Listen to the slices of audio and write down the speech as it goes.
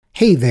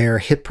Hey there,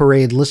 Hit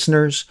Parade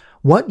listeners.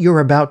 What you're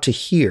about to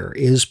hear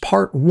is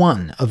part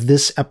 1 of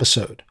this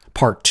episode.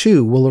 Part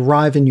 2 will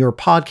arrive in your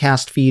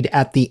podcast feed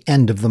at the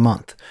end of the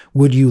month.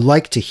 Would you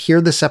like to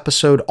hear this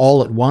episode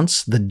all at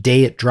once, the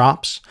day it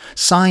drops?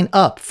 Sign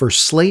up for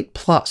Slate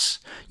Plus.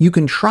 You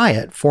can try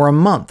it for a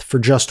month for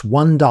just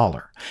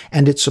 $1,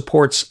 and it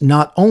supports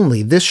not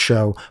only this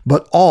show,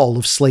 but all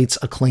of Slate's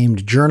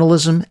acclaimed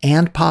journalism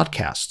and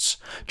podcasts.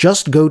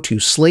 Just go to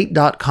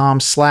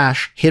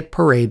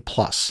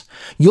slate.com/hitparadeplus.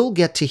 You'll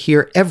get to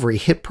hear every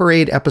Hit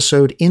Parade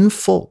episode in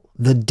full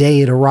the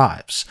day it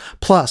arrives,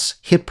 plus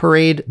Hit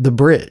Parade The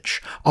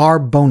Bridge, our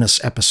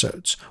bonus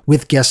episodes,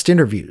 with guest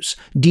interviews,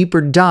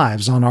 deeper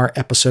dives on our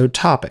episode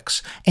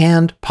topics,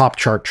 and pop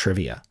chart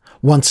trivia.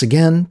 Once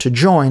again, to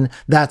join,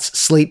 that's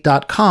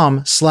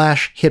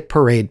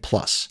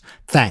slate.com/hitparadeplus.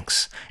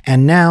 Thanks.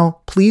 And now,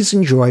 please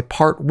enjoy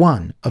part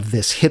 1 of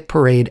this Hit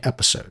Parade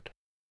episode.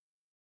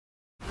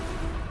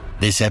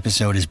 This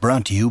episode is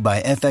brought to you by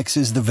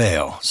FX's The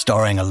Veil,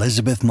 starring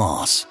Elizabeth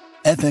Moss.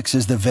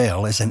 FX's The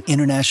Veil is an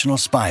international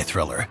spy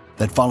thriller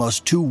that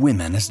follows two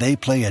women as they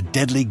play a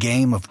deadly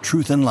game of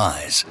truth and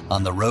lies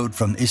on the road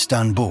from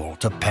Istanbul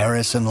to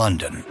Paris and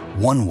London.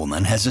 One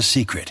woman has a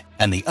secret,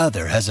 and the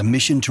other has a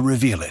mission to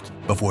reveal it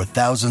before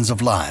thousands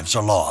of lives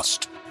are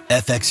lost.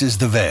 FX's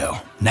The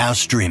Veil, now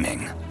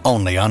streaming,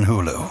 only on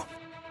Hulu.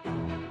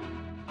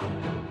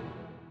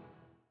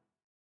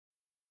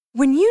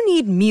 When you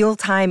need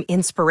mealtime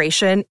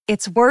inspiration,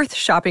 it's worth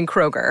shopping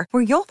Kroger,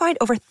 where you'll find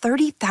over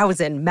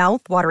 30,000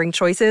 mouth-watering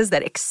choices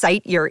that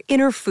excite your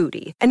inner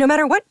foodie. And no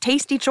matter what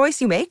tasty choice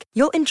you make,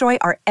 you'll enjoy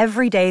our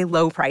everyday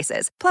low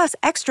prices, plus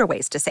extra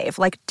ways to save,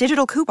 like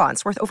digital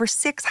coupons worth over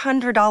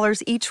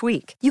 $600 each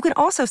week. You can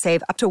also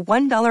save up to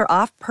 $1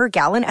 off per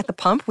gallon at the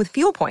pump with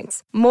fuel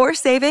points. More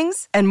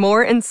savings and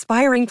more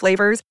inspiring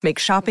flavors make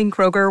shopping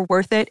Kroger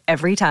worth it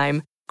every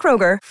time.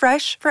 Kroger,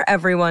 fresh for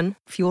everyone.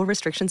 Fuel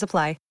restrictions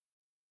apply.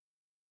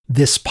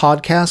 This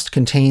podcast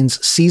contains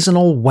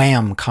seasonal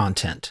Wham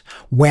content.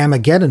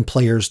 Whamageddon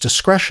players'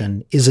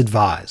 discretion is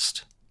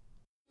advised.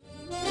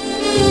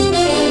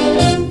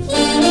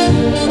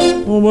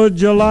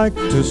 Would you like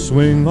to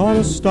swing on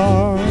a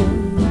star?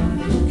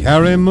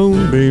 Carry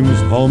moonbeams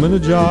home in a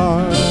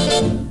jar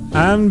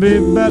and be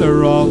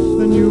better off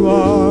than you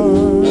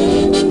are?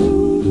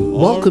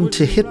 Welcome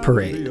to Hit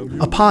Parade,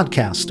 a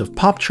podcast of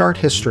pop chart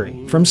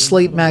history from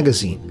Slate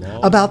Magazine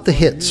about the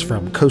hits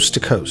from coast to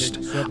coast.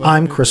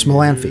 I'm Chris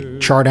Molanphy,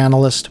 chart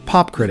analyst,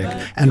 pop critic,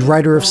 and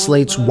writer of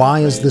Slate's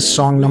Why Is This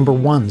Song Number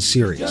 1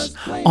 series.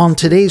 On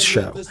today's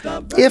show,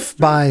 if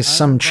by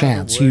some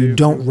chance you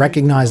don't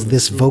recognize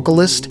this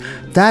vocalist,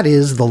 that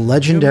is the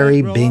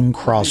legendary Bing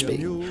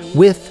Crosby,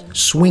 with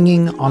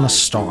Swinging on a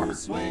Star.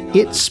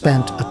 It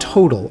spent a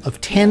total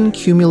of 10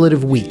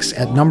 cumulative weeks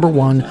at number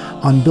 1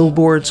 on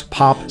Billboard's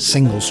pop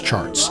singles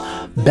charts,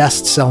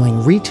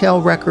 best-selling retail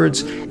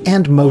records,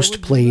 and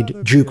most played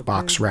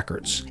jukebox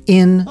records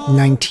in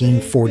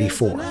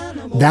 1944.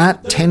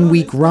 That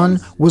 10-week run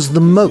was the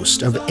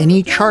most of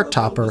any chart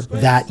topper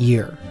that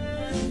year.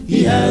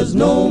 He has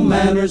no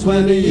manners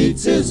when he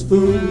eats his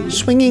food.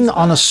 Swinging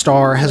on a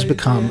Star has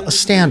become a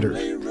standard,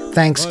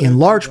 thanks in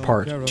large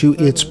part to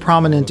its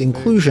prominent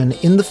inclusion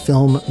in the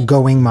film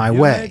Going My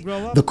Way,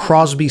 the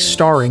Crosby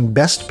starring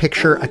Best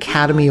Picture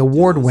Academy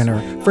Award winner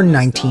for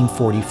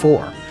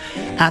 1944.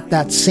 At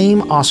that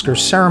same Oscar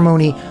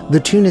ceremony, the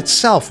tune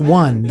itself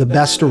won the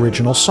Best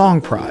Original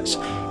Song prize,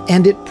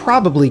 and it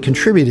probably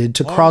contributed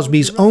to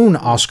Crosby's own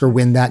Oscar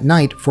win that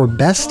night for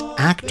Best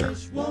Actor.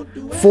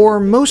 For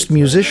most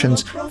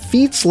musicians,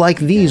 feats like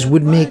these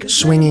would make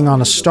Swinging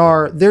on a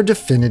Star their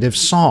definitive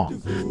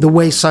song, the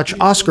way such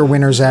Oscar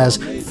winners as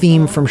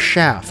Theme from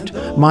Shaft,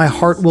 My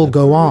Heart Will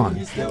Go On,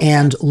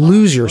 and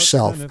Lose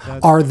Yourself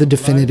are the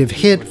definitive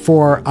hit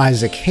for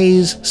Isaac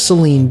Hayes,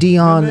 Celine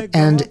Dion,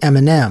 and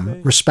Eminem,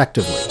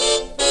 respectively.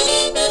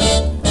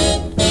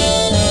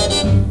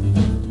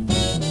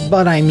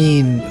 But I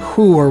mean,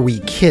 who are we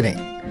kidding?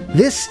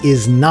 This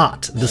is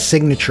not the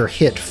signature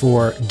hit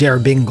for Der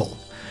Bingle.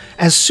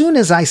 As soon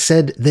as I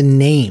said the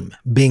name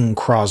Bing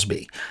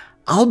Crosby,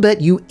 I'll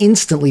bet you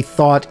instantly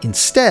thought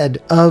instead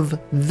of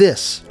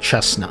this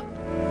chestnut.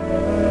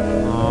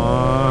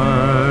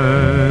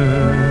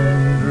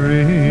 I'm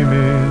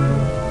dreaming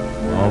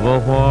of a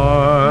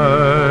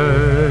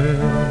white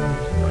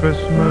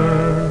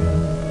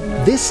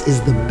Christmas. This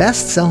is the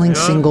best-selling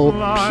single,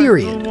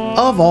 period,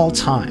 of all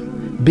time.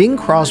 Bing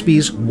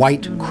Crosby's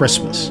White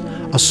Christmas,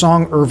 a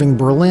song Irving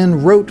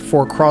Berlin wrote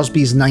for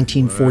Crosby's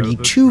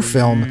 1942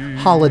 film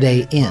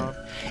Holiday Inn.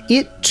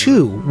 It,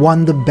 too,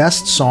 won the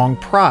Best Song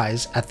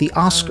prize at the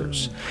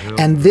Oscars,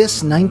 and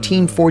this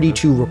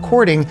 1942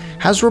 recording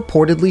has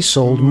reportedly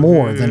sold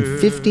more than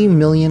 50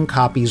 million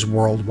copies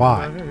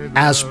worldwide.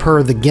 As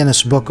per the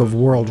Guinness Book of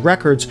World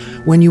Records,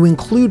 when you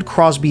include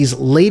Crosby's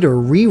later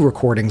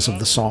re-recordings of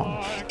the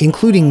song,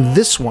 including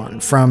this one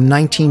from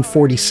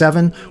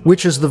 1947,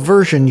 which is the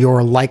version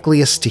you're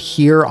likeliest to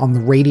hear on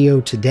the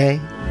radio today.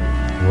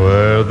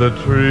 Where the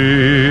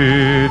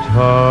treetops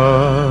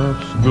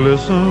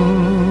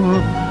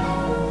glisten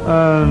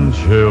and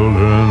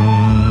children,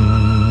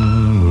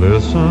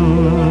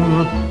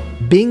 listen.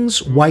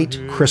 Bing's White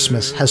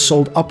Christmas has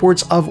sold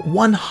upwards of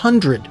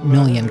 100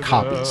 million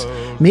copies,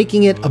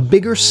 making it a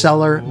bigger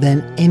seller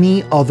than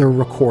any other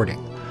recording.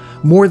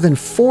 More than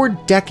 4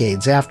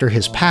 decades after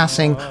his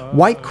passing,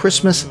 White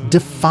Christmas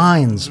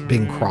defines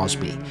Bing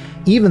Crosby,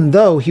 even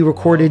though he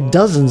recorded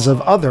dozens of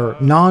other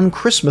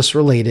non-Christmas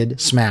related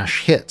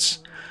smash hits.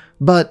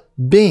 But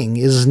Bing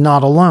is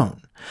not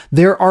alone.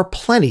 There are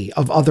plenty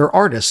of other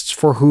artists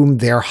for whom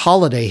their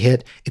holiday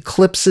hit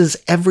eclipses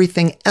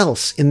everything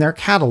else in their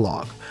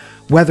catalog,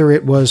 whether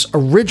it was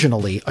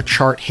originally a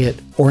chart hit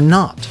or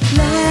not.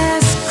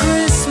 Last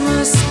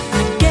Christmas,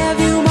 I gave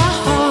you my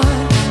heart,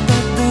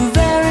 but the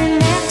very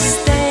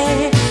next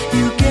day,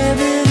 you gave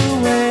it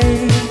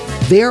away.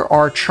 There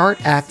are chart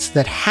acts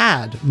that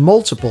had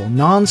multiple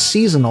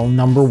non-seasonal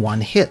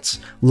 #1 hits,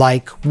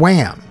 like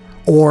Wham!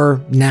 Or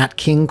Nat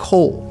King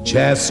Cole.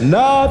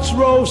 Chestnuts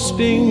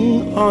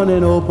roasting on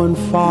an open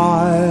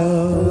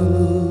fire,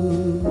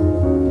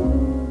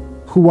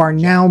 Who are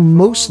now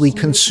mostly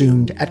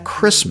consumed at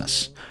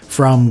Christmas,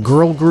 from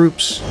girl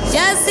groups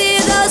Just see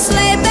those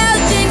sleigh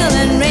bells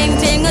jingling, ring,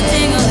 tingle,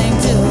 tingling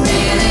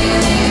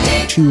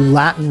too. to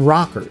Latin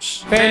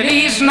rockers,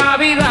 Feliz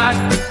Navidad.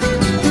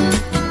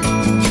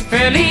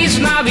 Feliz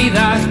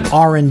Navidad.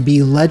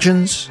 R&B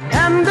legends,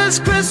 and this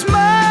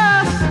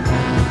Christmas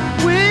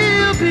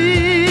will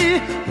be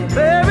a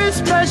very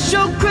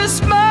special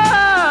Christmas.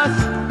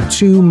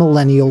 to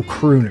millennial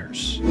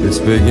crooners. It's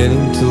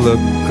beginning to look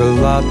a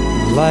lot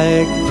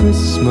like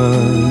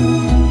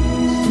Christmas.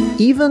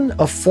 Even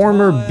a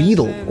former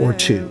Beatle or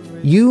two.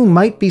 You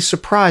might be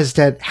surprised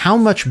at how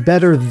much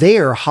better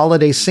their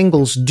holiday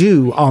singles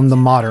do on the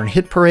modern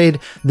hit parade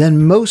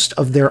than most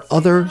of their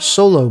other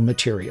solo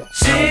material.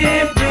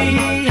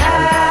 Simply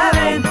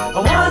having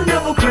a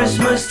wonderful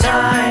Christmas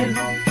time.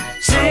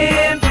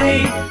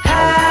 Simply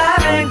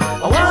having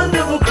a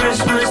wonderful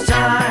Christmas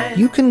time.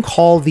 You can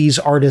call these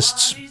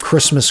artists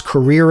Christmas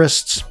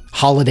careerists,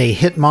 holiday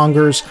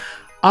hitmongers.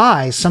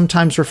 I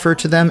sometimes refer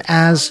to them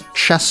as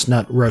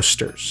chestnut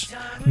roasters.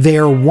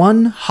 Their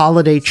one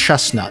holiday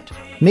chestnut,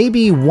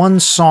 maybe one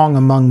song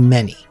among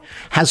many,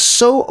 has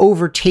so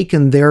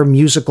overtaken their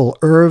musical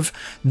oeuvre,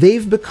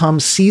 they've become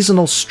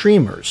seasonal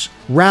streamers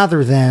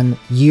rather than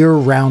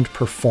year-round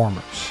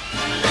performers.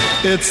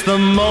 It's the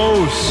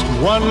most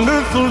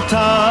wonderful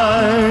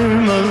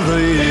time of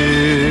the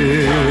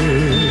year.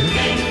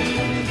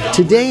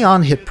 Today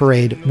on Hit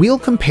Parade, we'll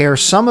compare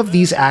some of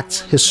these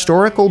acts'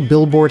 historical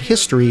Billboard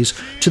histories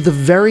to the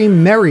very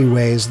merry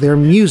ways their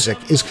music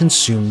is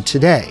consumed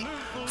today.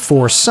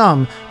 For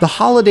some, the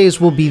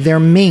holidays will be their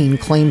main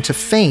claim to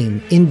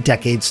fame in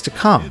decades to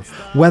come,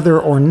 whether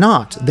or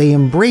not they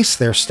embrace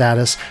their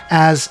status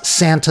as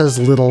Santa's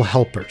little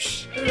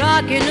helpers.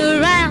 Rocking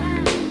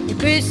around the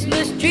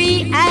Christmas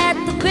tree at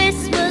the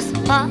Christmas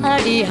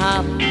party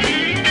hop.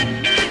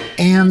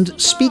 And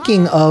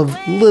speaking of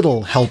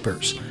little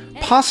helpers,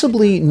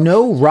 possibly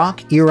no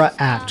rock-era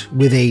act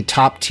with a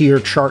top-tier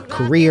chart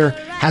career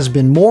has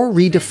been more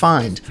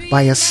redefined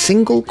by a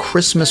single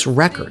Christmas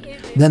record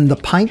than the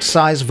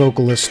pint-sized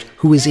vocalist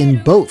who is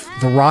in both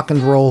the rock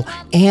and roll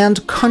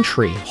and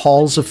country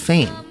halls of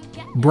fame.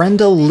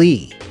 Brenda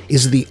Lee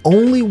is the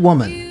only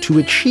woman to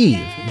achieve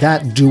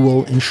that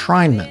dual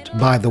enshrinement,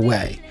 by the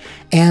way.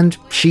 And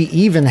she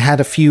even had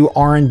a few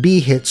R&B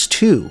hits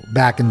too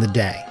back in the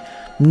day.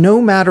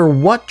 No matter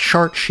what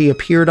chart she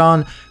appeared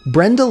on,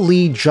 Brenda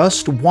Lee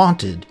just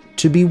wanted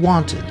to be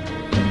wanted.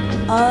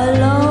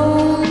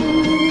 Alone,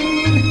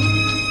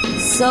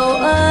 so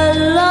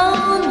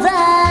alone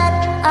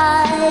that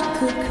I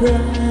could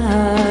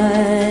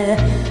cry.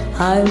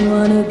 I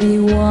wanna be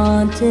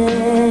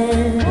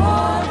wanted.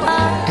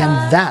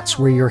 And that's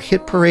where your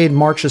Hit Parade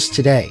marches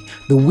today,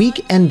 the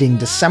week ending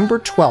December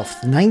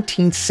 12th,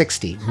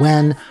 1960,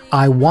 when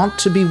I Want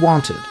to Be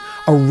Wanted,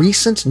 a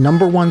recent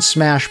 #1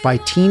 smash by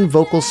teen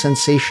vocal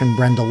sensation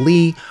Brenda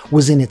Lee,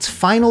 was in its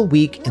final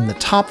week in the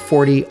top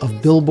 40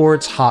 of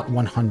Billboard's Hot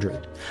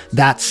 100.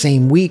 That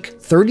same week,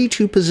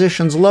 32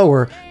 positions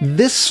lower,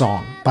 this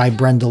song by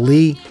Brenda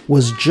Lee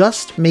was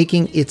just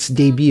making its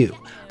debut.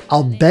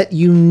 I'll bet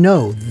you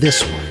know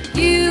this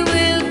one. You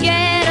will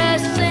get a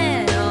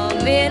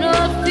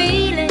sentimental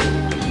feeling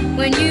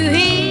when you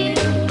hear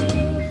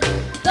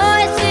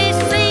voices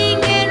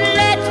singing,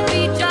 let's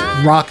be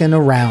jolly. Rockin'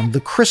 Around the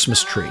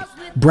Christmas Tree,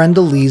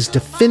 Brenda Lee's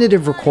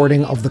definitive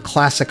recording of the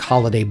classic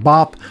holiday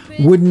bop,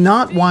 would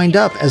not wind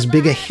up as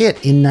big a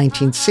hit in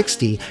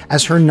 1960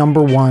 as her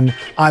 #1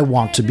 I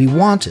Want to Be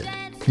Wanted.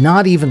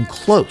 Not even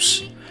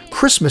close.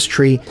 Christmas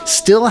Tree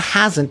still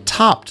hasn't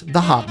topped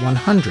the Hot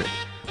 100.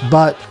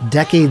 But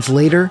decades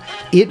later,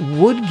 it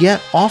would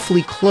get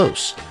awfully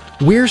close.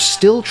 We're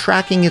still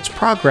tracking its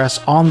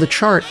progress on the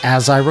chart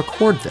as I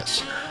record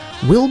this.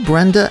 Will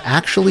Brenda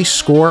actually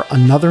score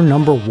another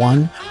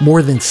 #1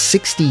 more than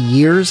 60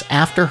 years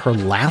after her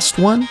last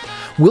one?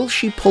 Will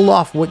she pull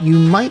off what you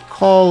might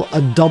call a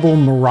double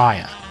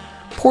Mariah?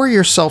 Pour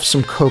yourself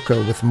some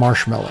cocoa with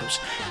marshmallows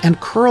and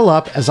curl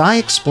up as I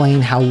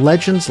explain how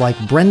legends like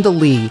Brenda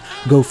Lee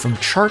go from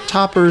chart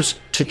toppers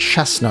to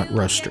chestnut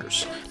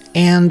roasters.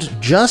 And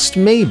just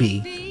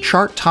maybe,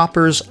 chart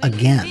toppers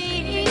again.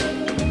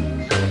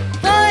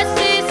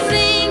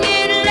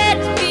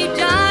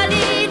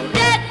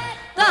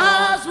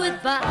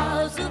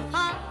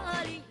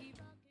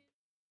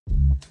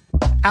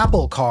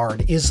 Apple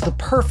Card is the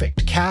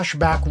perfect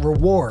cashback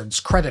rewards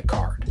credit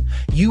card.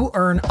 You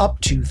earn up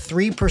to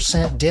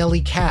 3%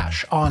 daily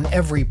cash on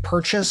every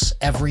purchase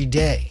every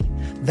day.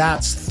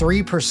 That's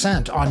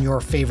 3% on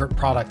your favorite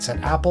products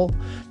at Apple,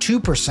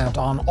 2%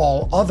 on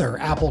all other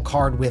Apple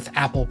Card with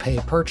Apple Pay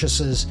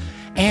purchases,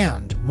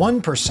 and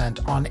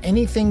 1% on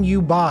anything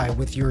you buy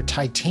with your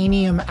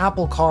titanium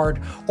Apple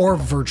Card or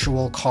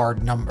virtual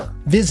card number.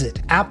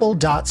 Visit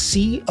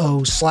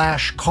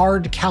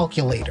apple.co/card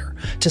calculator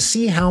to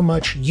see how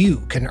much you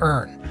can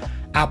earn.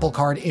 Apple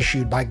Card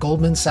issued by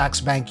Goldman Sachs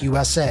Bank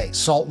USA,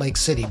 Salt Lake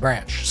City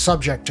branch,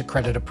 subject to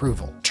credit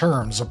approval.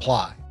 Terms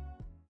apply.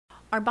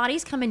 Our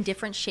bodies come in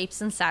different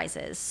shapes and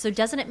sizes, so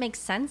doesn't it make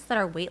sense that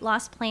our weight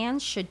loss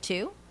plans should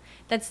too?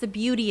 That's the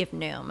beauty of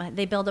Noom.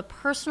 They build a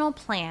personal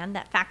plan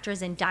that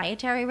factors in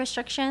dietary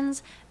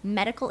restrictions,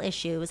 medical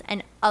issues,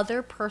 and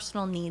other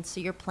personal needs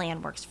so your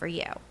plan works for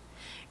you.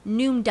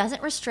 Noom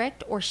doesn't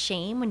restrict or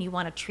shame when you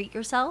want to treat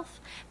yourself.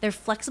 Their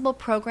flexible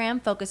program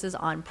focuses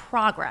on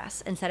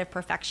progress instead of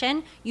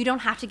perfection. You don't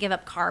have to give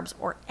up carbs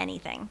or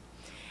anything.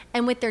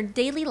 And with their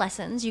daily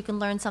lessons, you can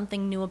learn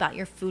something new about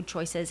your food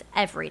choices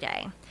every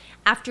day.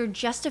 After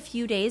just a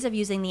few days of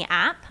using the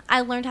app,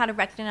 I learned how to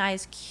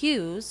recognize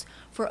cues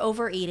for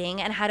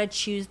overeating and how to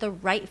choose the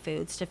right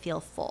foods to feel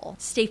full.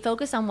 Stay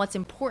focused on what's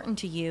important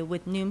to you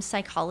with Noom's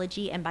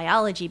psychology and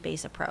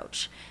biology-based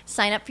approach.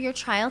 Sign up for your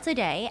trial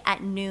today at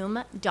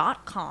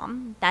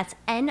Noom.com. That's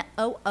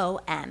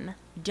NOOM.com.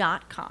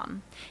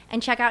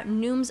 And check out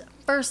Noom's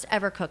first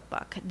ever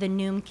cookbook, The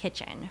Noom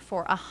Kitchen,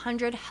 for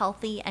 100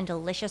 healthy and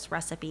delicious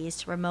recipes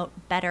to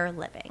promote better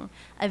living.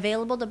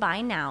 Available to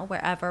buy now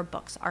wherever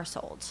books are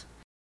sold.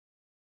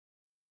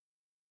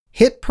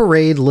 Hit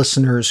Parade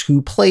listeners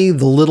who play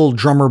the Little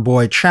Drummer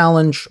Boy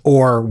Challenge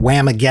or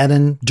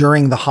Whamageddon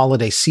during the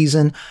holiday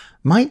season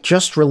might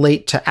just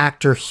relate to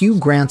actor Hugh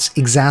Grant's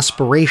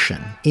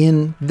exasperation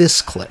in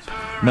this clip.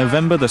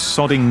 November the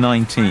sodding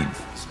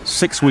 19th,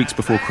 6 weeks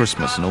before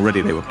Christmas, and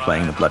already they were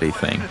playing the bloody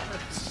thing.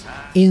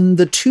 In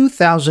the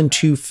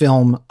 2002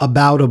 film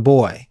About a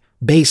Boy,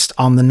 based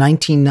on the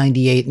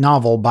 1998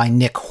 novel by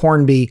Nick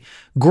Hornby,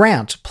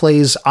 Grant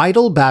plays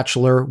idle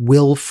bachelor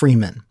Will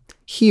Freeman.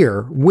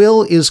 Here,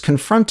 Will is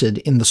confronted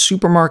in the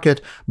supermarket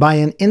by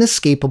an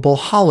inescapable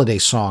holiday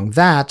song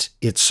that,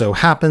 it so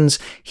happens,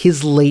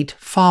 his late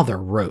father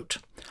wrote.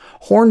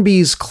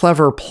 Hornby's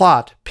clever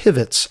plot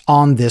pivots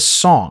on this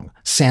song,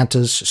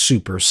 Santa's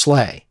Super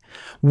Sleigh.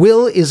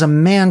 Will is a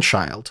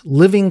man-child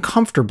living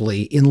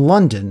comfortably in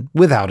London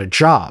without a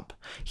job.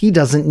 He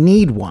doesn't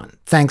need one,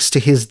 thanks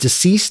to his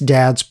deceased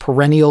dad's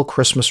perennial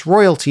Christmas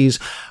royalties,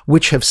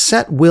 which have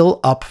set Will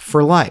up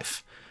for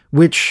life.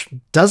 Which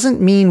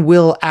doesn't mean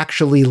Will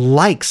actually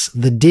likes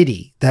the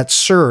ditty that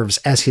serves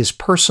as his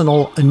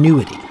personal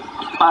annuity.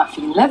 If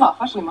you live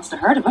off it, you must have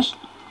heard of it.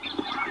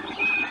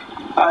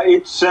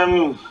 It's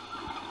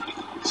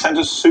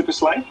Santa's Super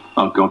Sleigh.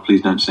 Oh God,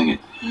 please don't sing it.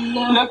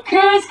 Look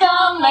who's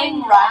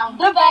coming round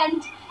the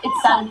bend.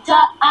 It's Santa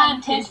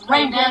and his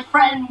reindeer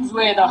friends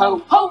with a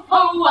ho, ho,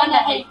 ho and a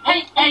hey,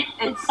 hey, hey.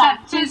 It's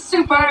Santa's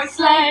Super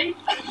Sleigh.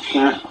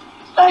 Yeah.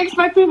 I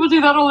expect people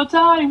do that all the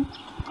time.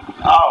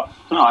 Oh,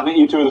 no, I think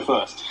you two are the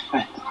first.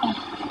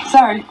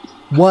 Sorry.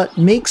 What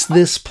makes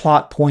this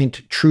plot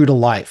point true to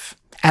life,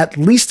 at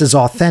least as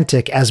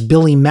authentic as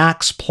Billy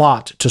Mack's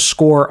plot to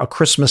score a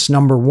Christmas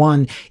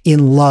 #1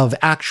 in Love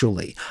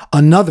Actually,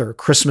 another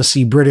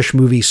Christmassy British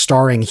movie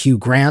starring Hugh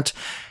Grant,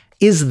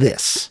 is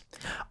this.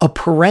 A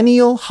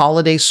perennial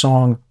holiday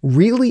song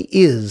really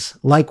is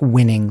like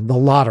winning the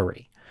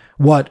lottery.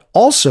 What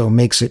also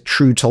makes it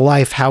true to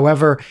life,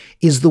 however,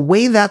 is the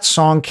way that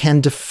song can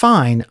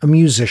define a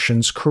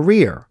musician's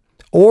career,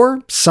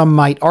 or some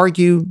might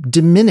argue,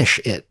 diminish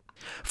it.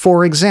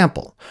 For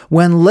example,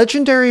 when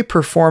legendary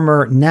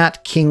performer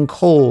Nat King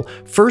Cole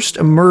first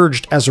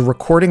emerged as a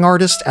recording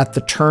artist at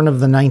the turn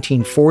of the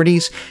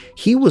 1940s,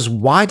 he was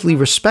widely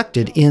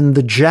respected in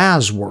the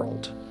jazz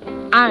world.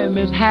 I'm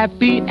as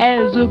happy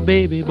as a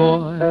baby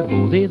boy,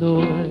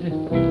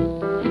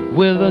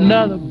 with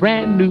another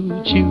brand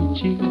new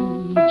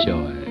choo-choo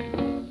joy.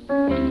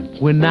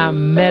 When I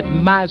met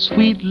my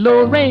sweet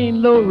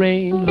Lorraine,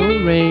 Lorraine,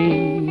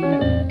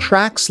 Lorraine.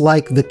 Tracks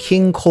like the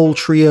King Cole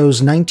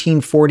Trio's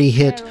 1940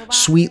 hit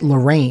Sweet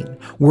Lorraine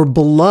were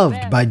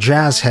beloved by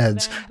jazz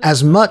heads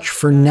as much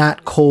for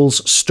Nat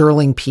Cole's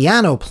sterling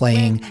piano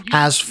playing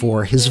as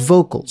for his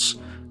vocals.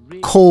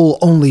 Cole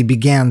only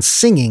began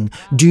singing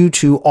due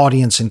to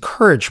audience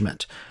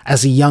encouragement.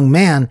 As a young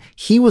man,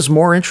 he was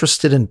more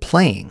interested in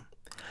playing.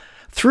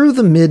 Through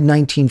the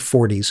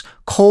mid-1940s,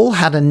 Cole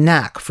had a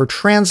knack for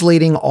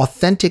translating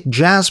authentic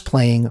jazz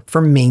playing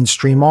for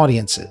mainstream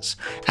audiences,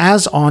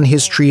 as on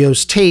his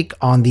trio's take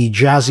on the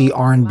jazzy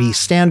R&B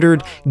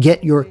standard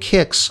Get Your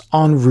Kicks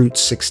on Route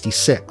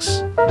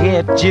 66.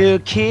 Get your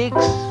kicks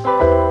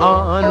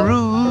on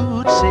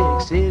Route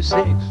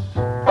 66.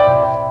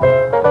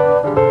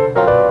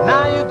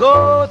 Now you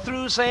go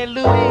through St.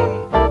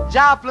 Louis,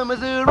 Joplin,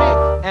 Missouri,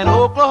 and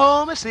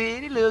Oklahoma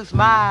City looks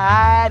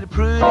mighty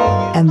pretty.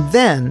 And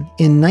then,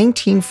 in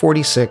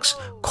 1946,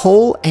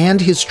 Cole and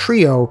his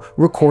trio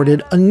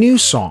recorded a new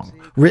song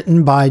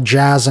written by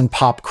jazz and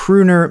pop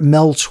crooner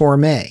Mel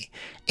Torme.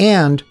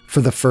 And,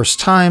 for the first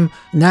time,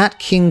 Nat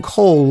King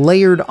Cole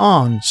layered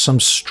on some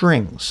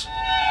strings.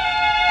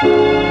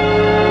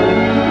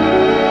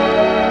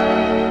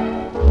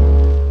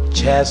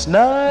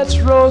 Chestnuts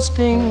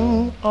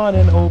roasting on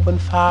an open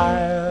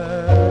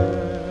fire,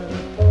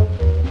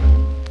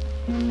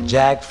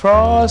 Jack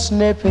Frost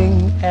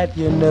nipping at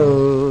your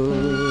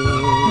nose.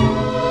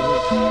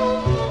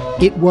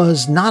 It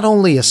was not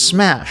only a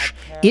smash,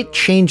 it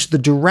changed the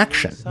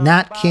direction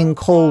Nat King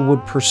Cole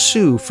would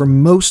pursue for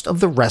most of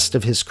the rest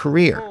of his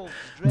career.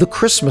 The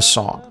Christmas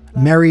song,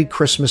 Merry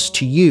Christmas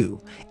to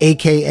You,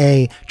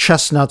 aka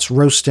Chestnuts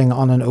Roasting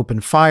on an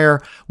Open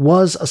Fire,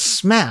 was a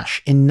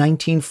smash in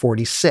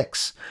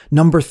 1946,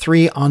 number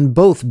 3 on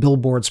both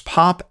Billboard's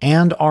pop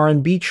and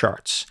R&B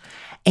charts.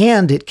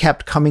 And it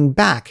kept coming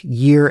back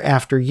year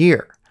after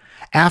year.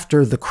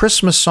 After the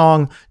Christmas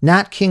song,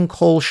 Nat King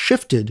Cole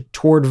shifted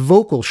toward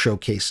vocal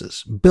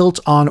showcases built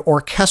on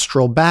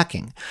orchestral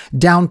backing,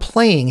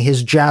 downplaying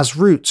his jazz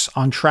roots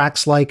on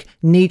tracks like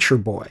Nature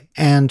Boy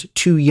and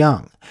Too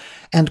Young.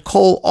 And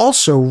Cole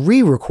also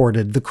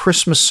re-recorded the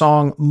Christmas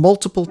song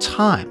multiple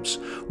times,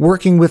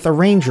 working with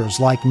arrangers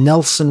like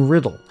Nelson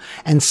Riddle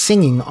and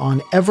singing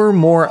on ever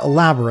more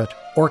elaborate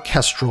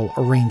orchestral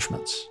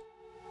arrangements.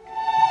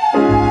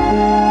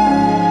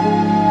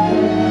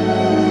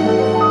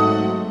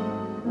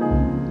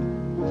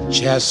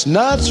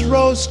 Chestnuts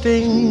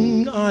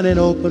roasting on an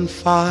open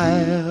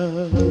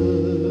fire.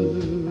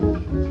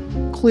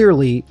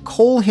 Clearly,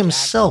 Cole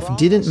himself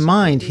didn't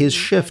mind his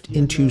shift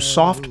into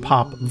soft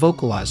pop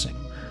vocalizing,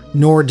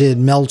 nor did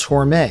Mel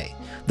Torme.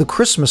 The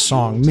Christmas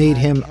song made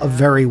him a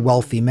very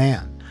wealthy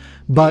man.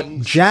 But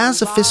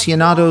jazz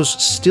aficionados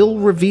still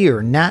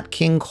revere Nat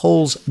King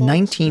Cole's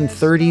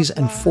 1930s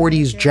and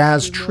 40s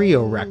jazz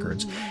trio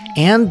records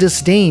and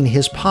disdain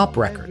his pop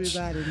records.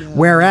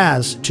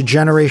 Whereas, to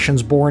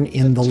generations born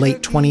in the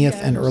late 20th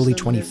and early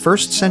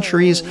 21st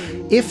centuries,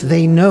 if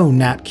they know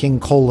Nat King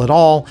Cole at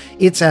all,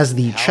 it's as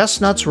the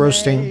chestnuts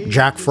roasting,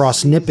 Jack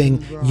Frost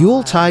nipping,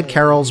 Yuletide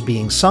carols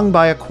being sung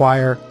by a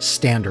choir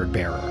standard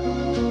bearer.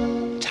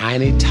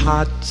 Tiny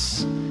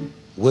tots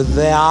with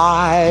their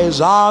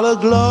eyes all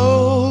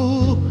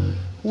aglow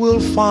will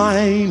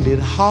find it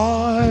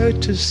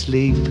hard to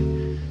sleep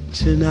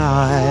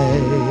tonight.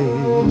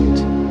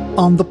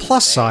 On the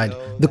plus side,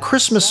 the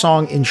Christmas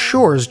song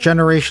ensures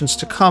generations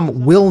to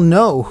come will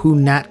know who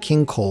Nat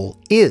King Cole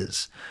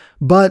is,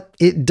 but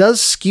it does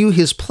skew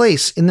his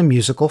place in the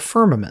musical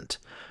firmament.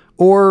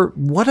 Or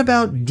what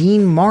about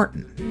Dean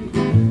Martin?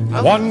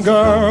 One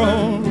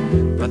girl,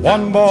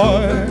 one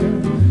boy,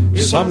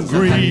 some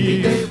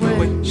grief,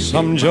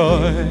 some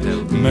joy,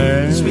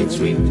 memories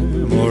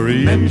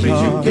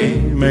are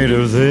made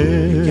of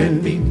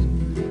this.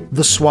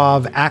 The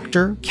suave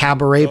actor,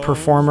 cabaret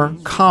performer,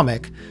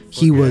 comic,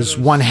 he was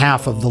one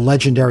half of the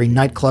legendary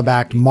nightclub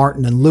act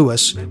Martin and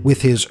Lewis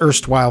with his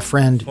erstwhile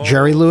friend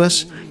Jerry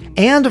Lewis,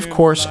 and of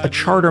course a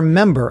charter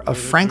member of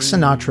Frank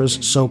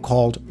Sinatra's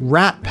so-called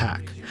Rat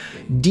Pack.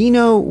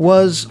 Dino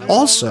was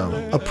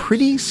also a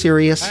pretty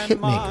serious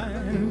hitmaker.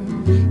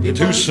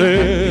 2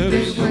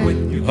 sips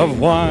of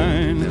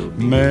wine,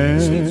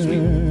 memories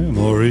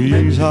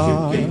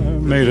are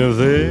made of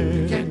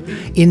this.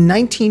 In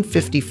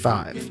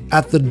 1955,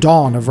 at the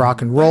dawn of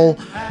rock and roll,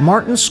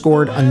 Martin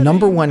scored a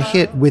 #1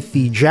 hit with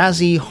the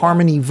jazzy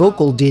harmony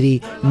vocal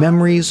ditty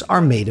Memories Are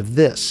Made of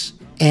This.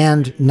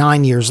 And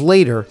 9 years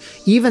later,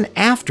 even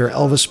after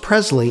Elvis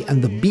Presley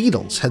and the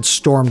Beatles had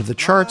stormed the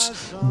charts,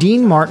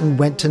 Dean Martin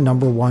went to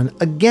 #1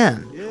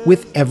 again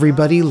with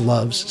Everybody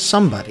Loves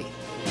Somebody.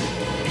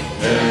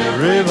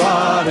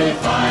 Everybody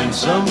finds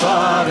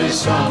somebody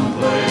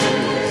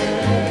someplace.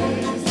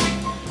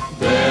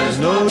 There's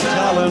no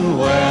telling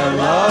where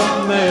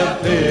love may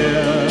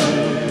appear.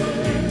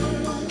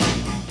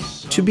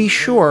 To be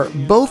sure,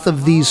 both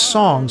of these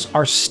songs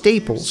are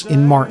staples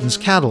in Martin's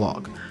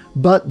catalog,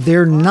 but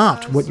they're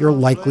not what you're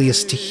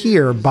likeliest to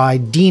hear by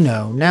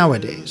Dino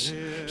nowadays.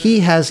 He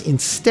has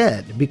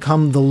instead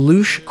become the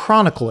louche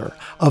chronicler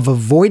of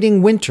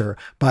avoiding winter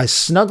by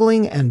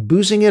snuggling and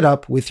boozing it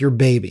up with your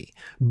baby,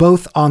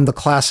 both on the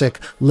classic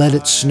Let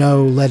It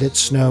Snow, Let It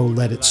Snow,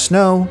 Let It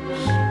Snow.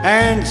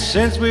 And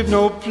since we've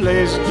no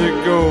place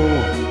to go,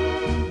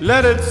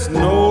 let it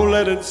snow,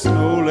 let it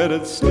snow, let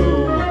it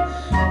snow.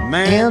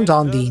 And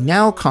on the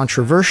now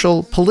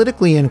controversial,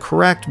 politically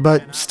incorrect,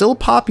 but still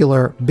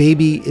popular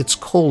Baby It's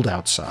Cold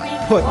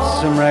Outside. Put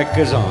some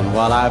records on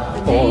while I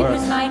pour.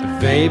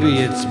 Baby,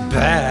 it's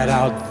bad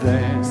out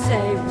there.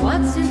 Say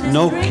what's in this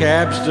No drink?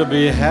 cabs to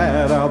be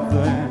had out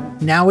there.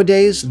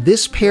 Nowadays,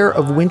 this pair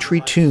of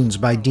wintry tunes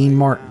by Dean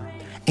Martin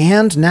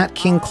and Nat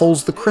King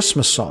Cole's The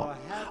Christmas Song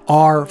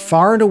are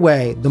far and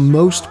away the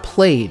most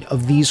played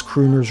of these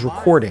crooners'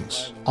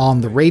 recordings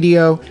on the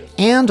radio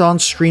and on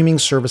streaming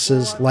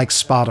services like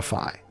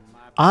Spotify.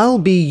 I'll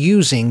be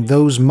using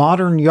those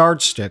modern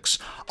yardsticks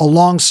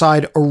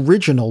alongside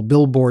original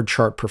Billboard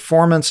chart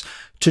performance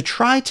to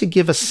try to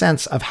give a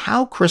sense of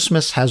how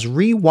Christmas has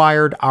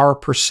rewired our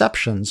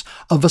perceptions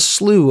of a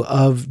slew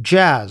of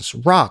jazz,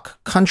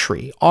 rock,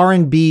 country,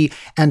 R&B,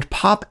 and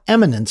pop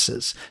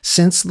eminences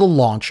since the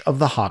launch of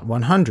the Hot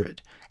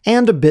 100,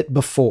 and a bit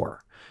before.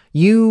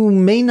 You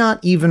may not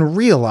even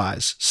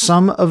realize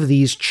some of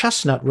these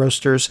chestnut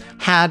roasters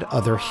had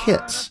other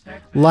hits,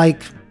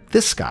 like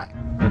this guy.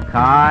 The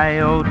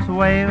coyotes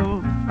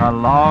wail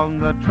along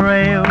the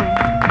trail,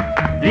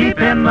 deep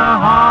in the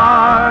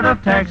heart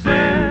of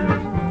Texas.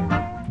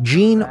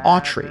 Gene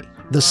Autry,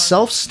 the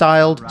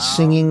self-styled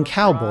singing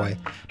cowboy,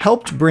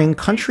 helped bring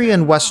country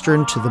and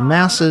western to the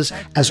masses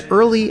as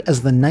early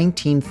as the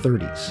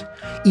 1930s.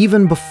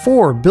 Even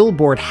before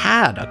Billboard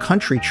had a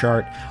country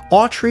chart,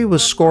 Autry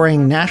was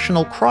scoring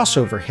national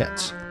crossover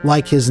hits,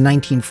 like his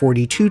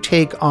 1942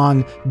 take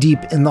on Deep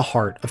in the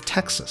Heart of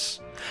Texas.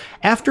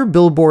 After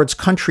Billboard's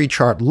country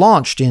chart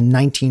launched in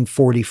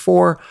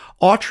 1944,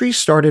 Autry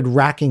started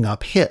racking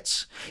up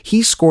hits.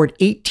 He scored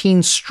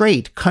 18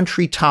 straight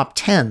country top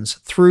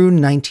 10s through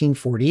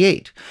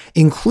 1948,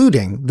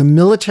 including the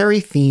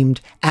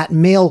military-themed At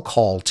Mail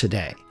Call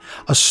Today,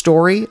 a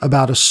story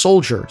about a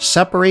soldier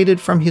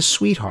separated from his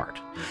sweetheart,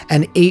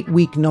 an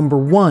 8-week number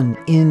one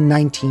in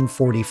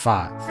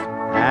 1945.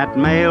 At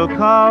mail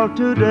call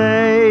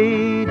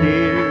today,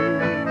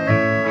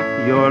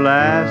 dear, your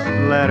last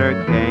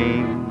letter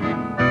came.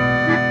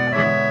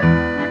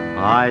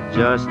 I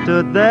just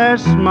stood there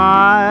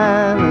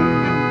smiling.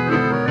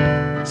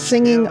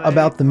 Singing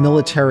about the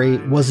military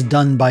was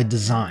done by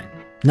design.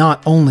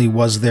 Not only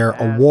was there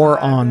a war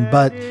on,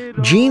 but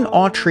Gene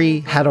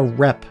Autry had a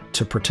rep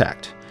to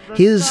protect.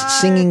 His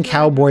singing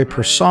cowboy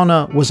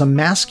persona was a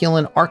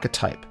masculine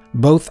archetype,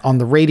 both on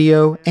the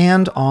radio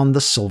and on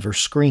the silver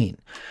screen.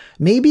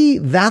 Maybe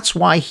that's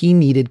why he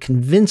needed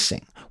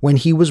convincing when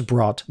he was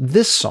brought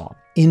this song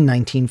in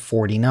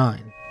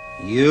 1949.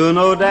 You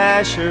know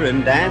Dasher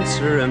and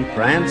Dancer and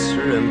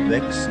Prancer and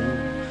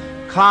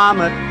Vixen,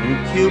 Comet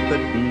and Cupid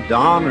and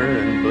Donner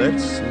and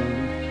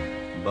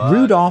Blitzen.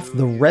 Rudolph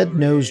the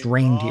Red-Nosed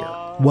Reindeer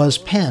was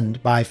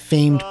penned by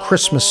famed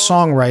Christmas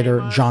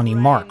songwriter Johnny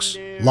Marks,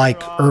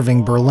 like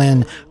Irving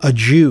Berlin, a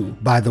Jew,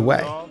 by the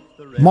way.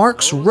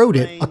 Marks wrote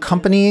it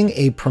accompanying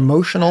a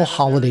promotional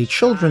holiday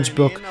children's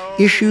book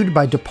issued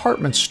by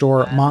department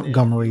store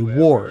Montgomery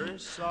Ward.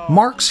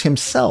 Marks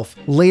himself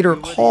later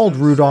called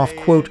Rudolph,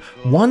 quote,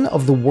 one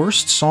of the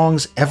worst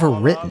songs ever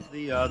written.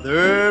 The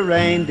other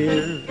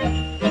reindeer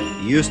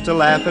used to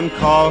laugh and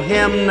call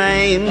him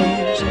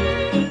names.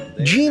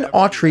 Gene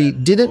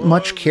Autry didn't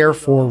much care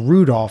for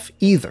Rudolph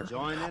either.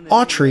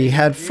 Autry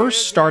had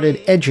first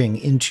started edging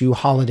into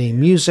holiday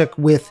music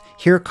with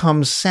Here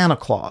Comes Santa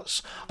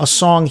Claus, a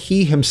song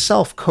he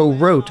himself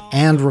co-wrote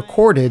and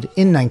recorded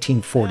in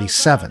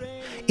 1947.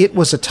 It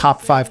was a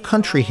top 5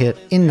 country hit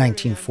in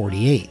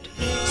 1948.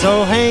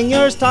 So hang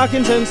your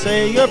stockings and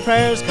say your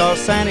prayers, 'cause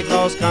Santa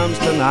Claus comes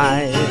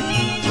tonight.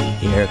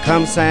 Here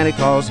comes Santa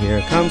Claus,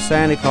 right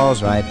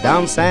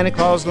down Santa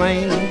Claus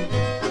Lane.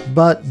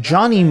 But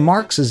Johnny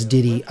Marks's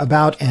ditty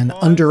about an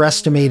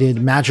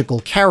underestimated magical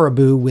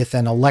caribou with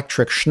an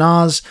electric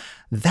schnoz,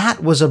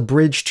 that was a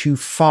bridge too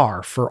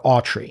far for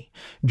Autry.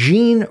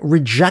 Gene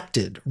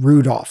rejected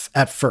Rudolph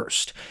at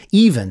first,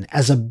 even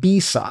as a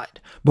B-side,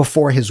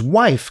 before his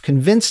wife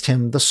convinced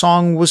him the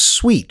song was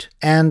sweet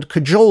and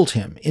cajoled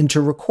him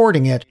into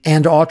recording it,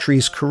 and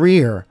Autry's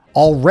career,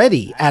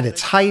 already at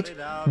its height,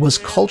 was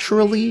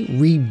culturally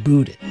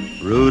rebooted.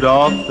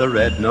 Rudolph the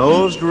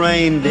Red-Nosed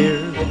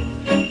Reindeer,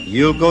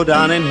 you'll go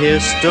down in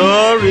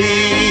history.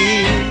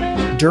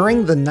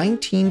 During the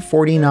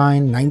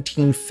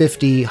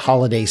 1949-1950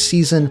 holiday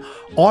season,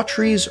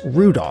 Autry's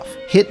Rudolph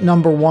hit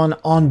number one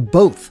on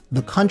both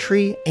the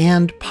country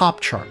and pop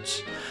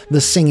charts.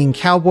 The singing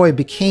cowboy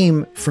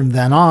became, from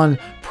then on,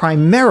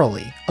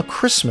 primarily a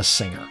Christmas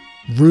singer.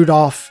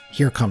 Rudolph,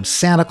 Here Comes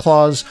Santa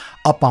Claus,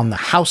 Up on the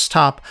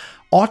Housetop,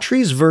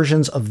 Autry's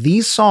versions of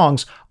these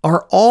songs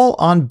are all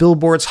on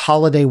Billboard's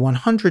Holiday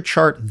 100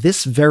 chart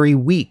this very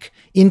week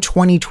in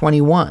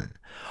 2021.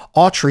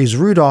 Autry's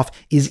Rudolph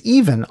is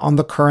even on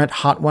the current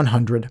Hot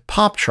 100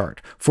 pop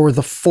chart for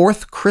the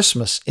 4th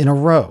Christmas in a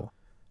row.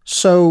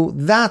 So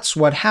that's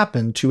what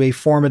happened to a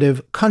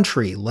formative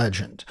country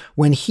legend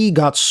when he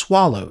got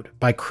swallowed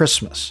by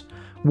Christmas.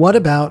 What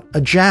about a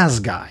jazz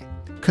guy?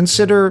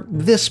 Consider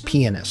this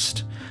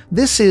pianist.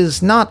 This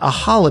is not a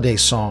holiday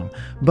song,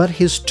 but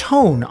his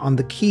tone on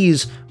the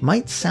keys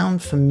might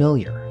sound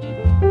familiar.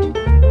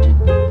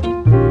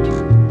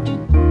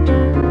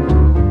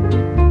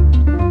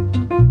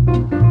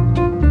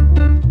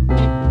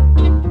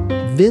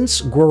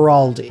 Vince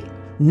Guaraldi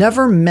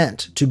never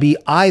meant to be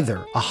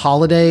either a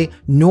holiday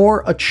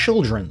nor a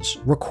children's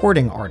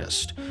recording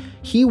artist.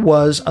 He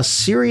was a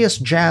serious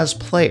jazz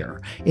player,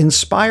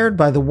 inspired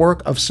by the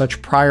work of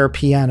such prior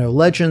piano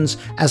legends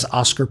as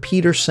Oscar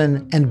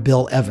Peterson and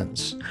Bill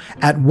Evans.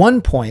 At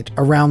one point,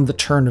 around the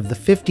turn of the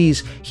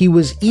 50s, he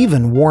was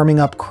even warming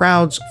up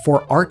crowds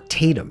for Art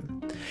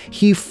Tatum.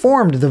 He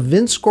formed the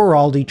Vince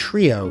Guaraldi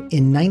Trio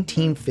in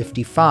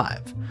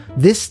 1955.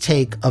 This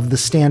take of the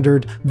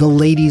standard The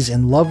Ladies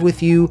in Love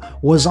with You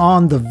was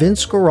on the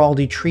Vince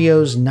Guaraldi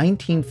Trio's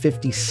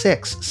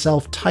 1956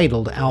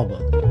 self-titled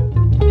album.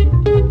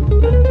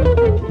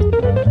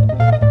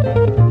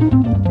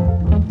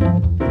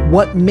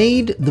 What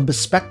made the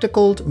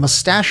bespectacled,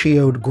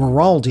 mustachioed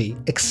Guaraldi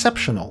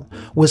exceptional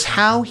was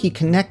how he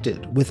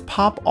connected with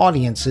pop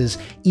audiences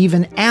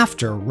even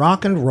after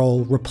rock and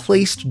roll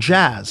replaced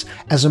jazz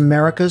as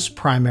America's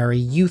primary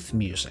youth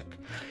music.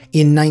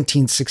 In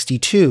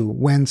 1962,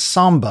 when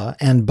samba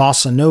and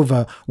bossa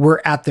nova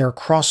were at their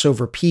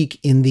crossover peak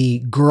in the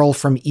Girl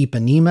from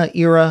Ipanema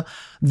era,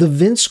 the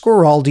Vince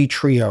Guaraldi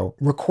Trio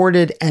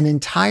recorded an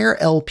entire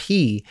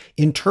LP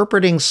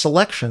interpreting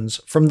selections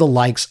from the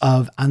likes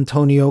of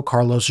Antonio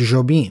Carlos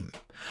Jobim.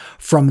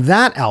 From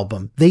that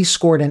album, they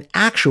scored an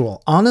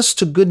actual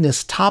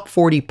honest-to-goodness top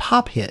 40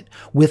 pop hit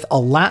with a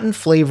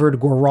Latin-flavored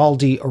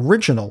Guaraldi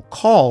original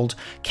called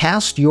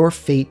Cast Your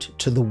Fate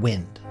to the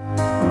Wind.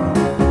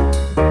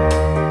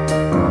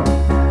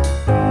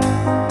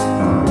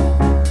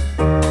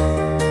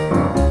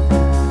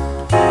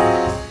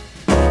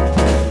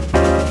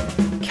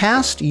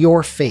 Cast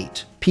Your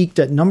Fate peaked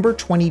at number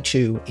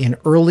 22 in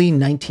early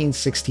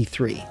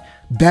 1963,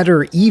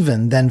 better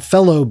even than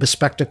fellow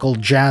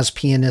bespectacled jazz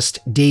pianist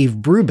Dave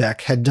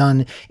Brubeck had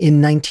done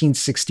in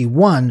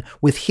 1961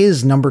 with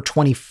his number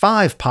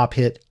 25 pop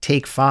hit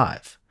Take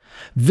 5.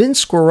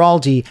 Vince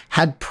Guaraldi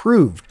had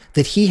proved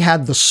that he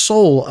had the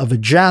soul of a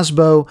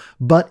jazzbo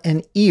but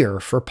an ear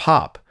for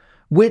pop,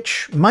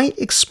 which might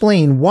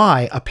explain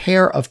why a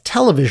pair of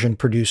television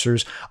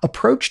producers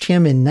approached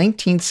him in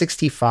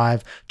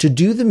 1965 to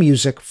do the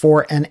music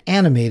for an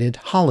animated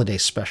holiday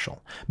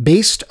special,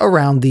 based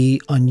around the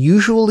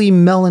unusually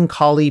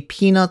melancholy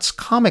Peanuts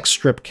comic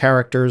strip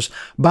characters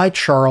by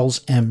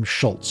Charles M.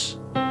 Schulz.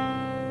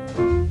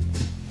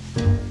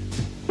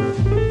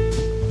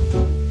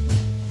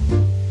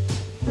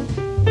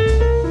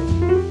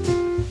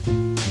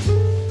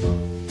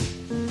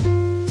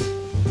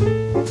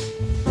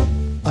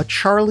 A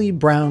Charlie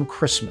Brown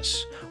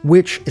Christmas,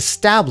 which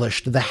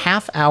established the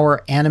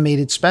half-hour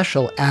animated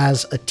special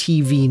as a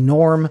TV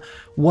norm,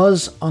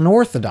 was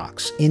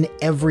unorthodox in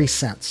every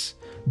sense,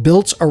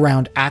 built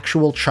around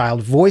actual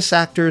child voice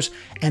actors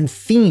and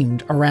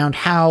themed around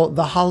how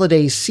the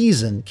holiday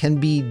season can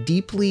be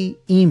deeply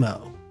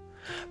emo.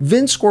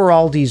 Vince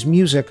Guaraldi's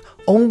music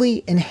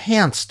only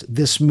enhanced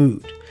this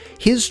mood.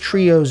 His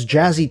trio's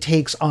jazzy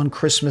takes on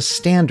Christmas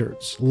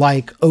standards,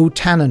 like O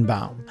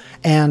Tannenbaum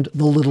and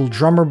The Little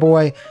Drummer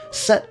Boy,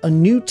 set a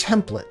new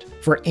template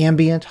for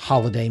ambient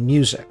holiday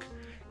music.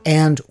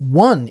 And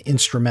one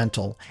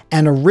instrumental,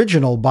 an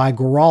original by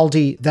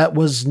Guaraldi that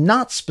was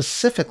not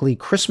specifically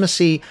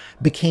Christmassy,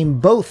 became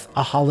both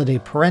a holiday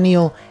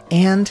perennial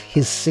and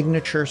his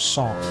signature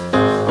song.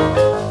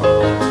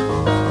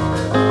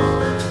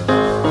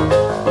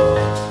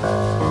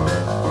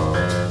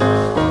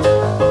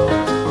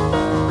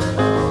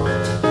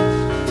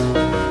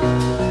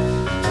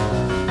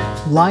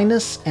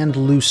 Linus and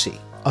Lucy,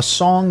 a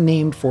song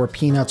named for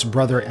Peanuts'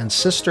 brother and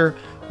sister,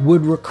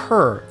 would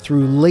recur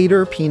through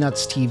later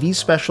Peanuts TV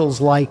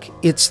specials like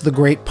It's the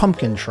Great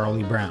Pumpkin,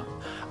 Charlie Brown,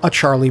 A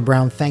Charlie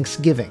Brown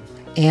Thanksgiving,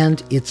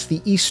 and It's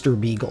the Easter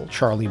Beagle,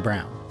 Charlie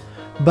Brown.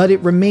 But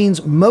it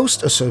remains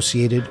most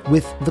associated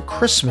with the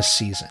Christmas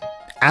season.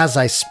 As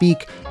I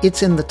speak,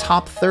 it's in the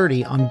top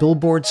 30 on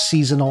Billboard's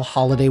seasonal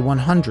Holiday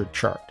 100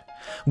 chart.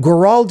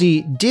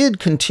 Guaraldi did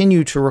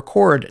continue to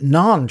record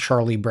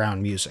non-Charlie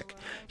Brown music.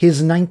 His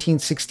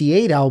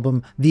 1968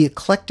 album, The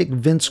Eclectic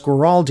Vince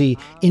Guaraldi,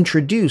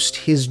 introduced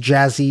his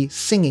jazzy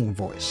singing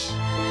voice.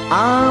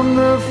 I'm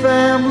the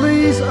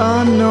family's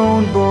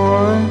unknown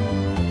boy,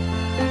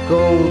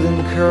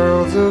 golden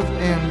curls of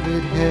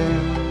envied hair,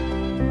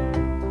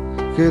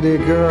 pretty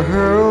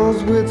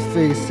girls with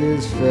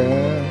faces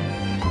fair,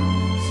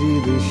 see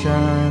the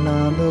shine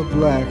on the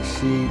black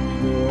sheep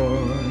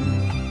boy.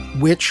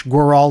 Which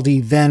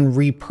Guaraldi then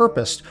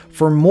repurposed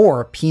for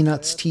more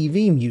Peanuts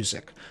TV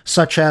music,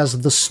 such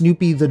as the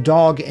Snoopy the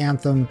Dog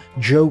anthem,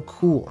 Joe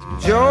Cool.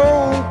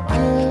 Joe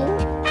Cool,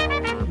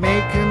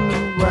 making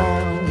the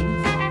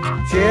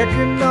rounds,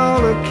 checking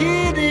all the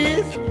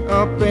kiddies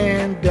up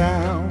and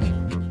down.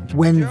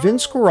 When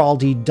Vince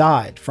Guaraldi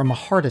died from a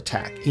heart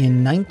attack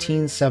in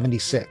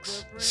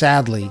 1976,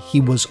 sadly,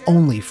 he was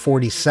only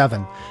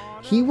 47,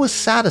 he was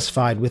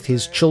satisfied with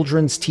his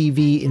children's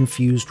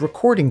TV-infused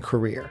recording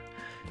career.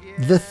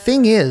 The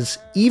thing is,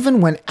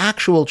 even when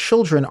actual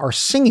children are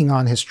singing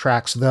on his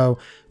tracks, though,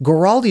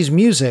 Goraldi's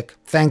music,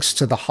 thanks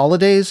to the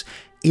holidays,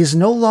 is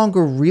no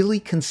longer really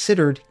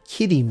considered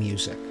kiddie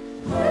music.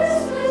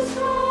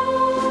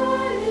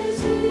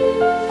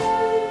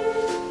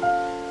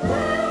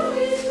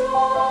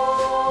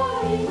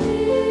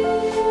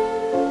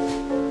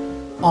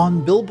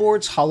 On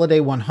Billboard's Holiday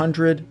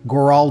 100,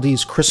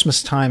 Goraldi's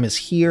Christmas Time is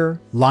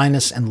Here,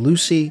 Linus and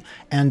Lucy,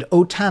 and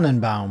O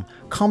Tannenbaum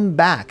come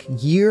back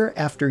year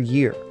after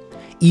year.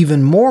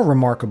 Even more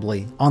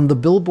remarkably, on the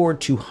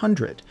Billboard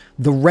 200,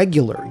 the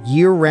regular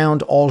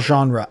year-round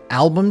all-genre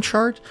album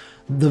chart,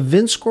 the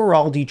Vince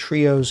Guaraldi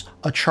Trio's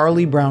A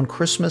Charlie Brown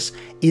Christmas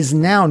is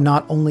now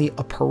not only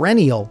a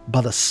perennial,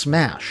 but a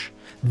smash.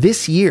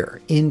 This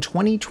year, in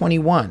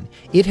 2021,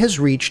 it has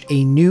reached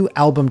a new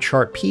album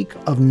chart peak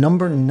of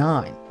number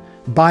 9.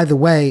 By the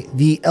way,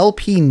 the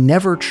LP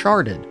never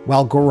charted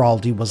while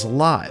Guaraldi was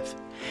alive.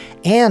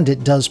 And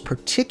it does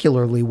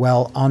particularly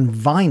well on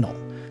vinyl.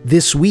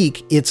 This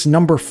week, it's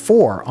number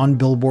 4 on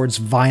Billboard's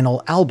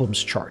vinyl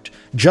albums chart,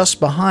 just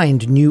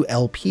behind new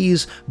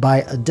LPs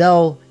by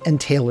Adele and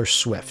Taylor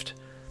Swift.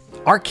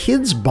 Are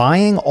kids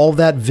buying all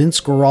that Vince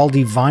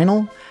Guaraldi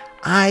vinyl?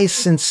 I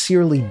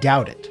sincerely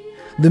doubt it.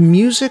 The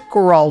music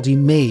Guaraldi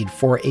made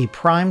for a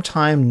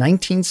primetime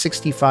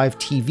 1965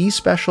 TV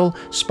special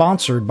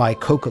sponsored by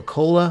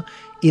Coca-Cola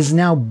is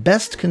now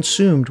best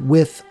consumed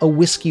with A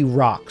Whiskey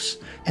Rocks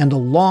and a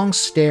long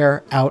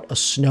stare out a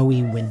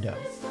snowy window.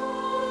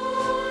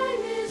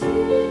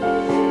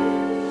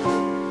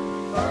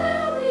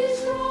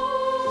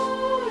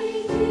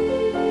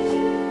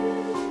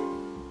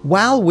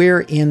 While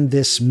we're in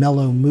this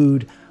mellow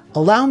mood,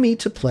 allow me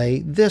to play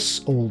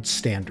this old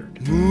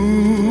standard.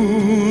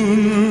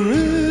 Moon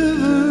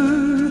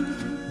River,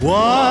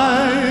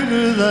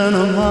 wider than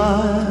a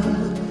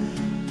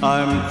mile,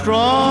 I'm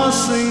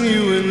crossing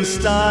you in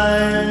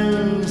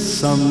style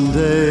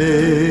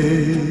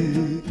someday.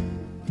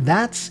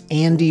 That's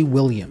Andy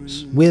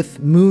Williams with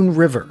Moon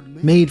River,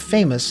 made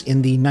famous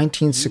in the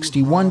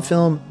 1961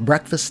 film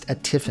Breakfast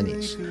at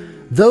Tiffany's.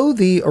 Though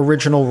the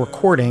original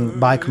recording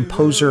by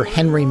composer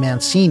Henry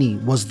Mancini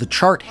was the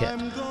chart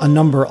hit, a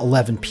number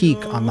 11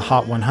 peak on the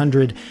Hot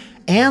 100,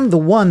 and the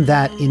one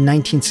that in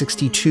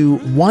 1962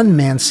 won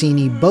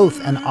Mancini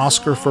both an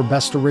Oscar for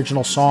Best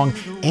Original Song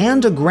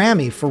and a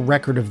Grammy for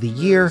Record of the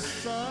Year,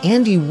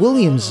 Andy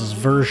Williams'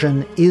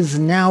 version is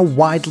now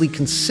widely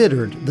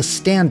considered the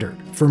standard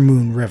for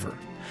Moon River.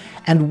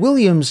 And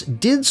Williams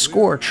did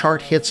score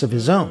chart hits of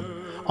his own.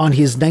 On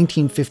his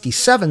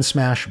 1957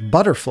 smash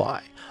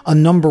Butterfly, a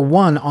number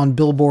 1 on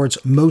Billboard's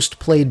Most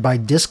Played by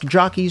Disc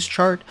Jockeys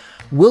chart,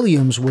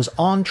 Williams was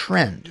on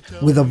trend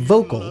with a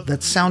vocal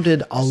that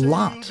sounded a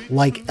lot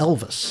like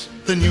Elvis.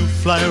 Then you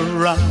fly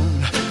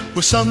around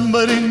with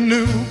somebody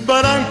new,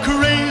 but I'm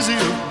crazy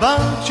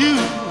about you,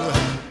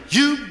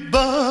 you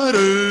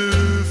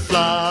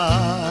butterfly.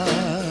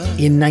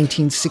 In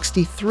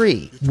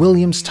 1963,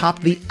 Williams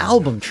topped the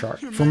album chart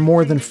for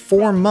more than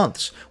 4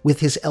 months with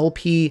his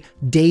LP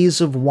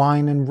Days of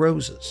Wine and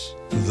Roses.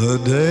 The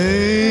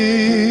days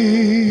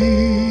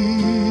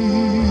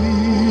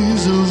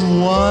of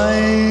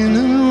wine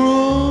and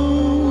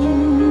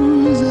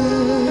roses,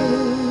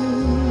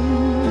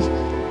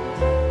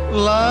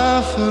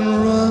 laugh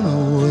and run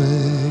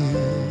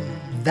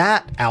away.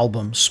 That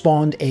album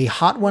spawned a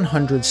Hot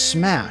 100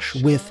 smash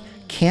with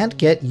Can't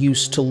Get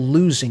Used to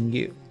Losing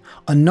You,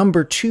 a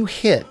number 2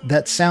 hit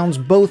that sounds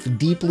both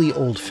deeply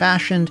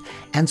old-fashioned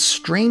and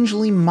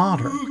strangely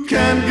modern.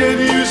 Can't get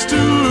used to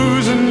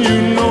losing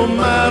you no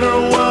matter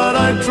what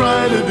I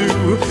try to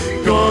do.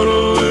 Gonna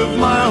live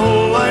my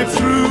whole life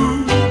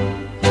through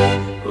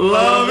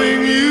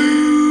loving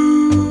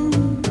you.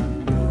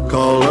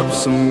 Call up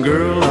some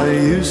girl I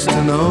used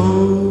to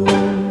know.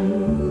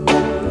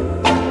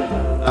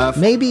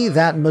 Maybe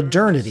that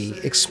modernity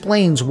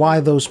explains why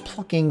those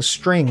plucking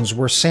strings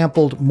were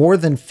sampled more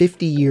than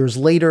 50 years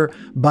later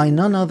by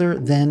none other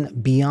than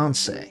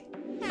Beyoncé.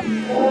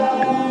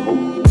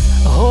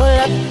 Hold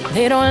up,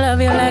 they don't love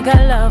you like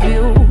I love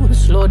you.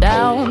 Slow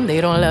down,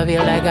 they don't love you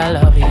like I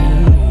love you.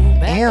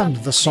 And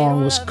the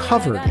song was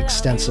covered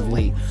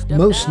extensively,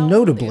 most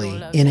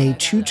notably in a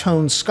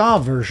 2-tone ska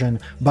version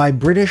by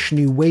British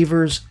New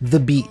Wavers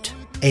The Beat,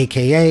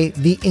 aka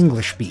the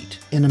English Beat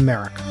in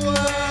America.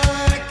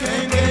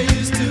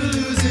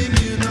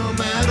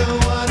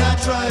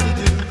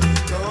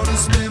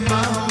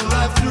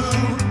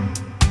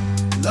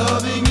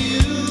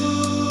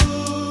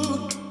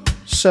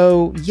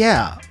 So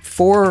yeah,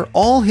 for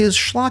all his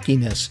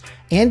schlockiness,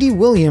 Andy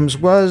Williams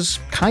was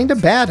kinda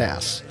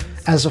badass,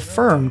 as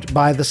affirmed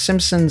by The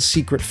Simpsons'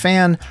 secret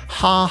fan,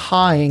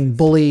 ha-haing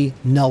bully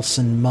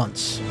Nelson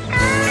Muntz.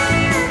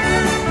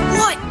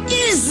 What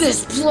is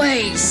this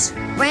place?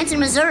 Branson,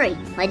 Missouri.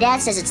 My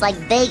dad says it's like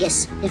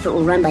Vegas, if it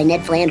were run by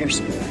Ned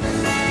Flanders.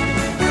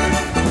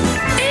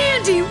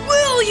 Andy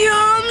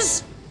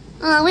Williams!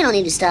 We don't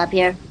need to stop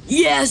here.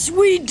 Yes,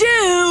 we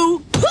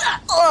do!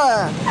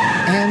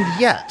 And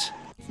yet,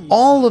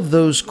 all of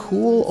those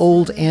cool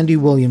old Andy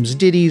Williams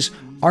ditties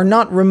are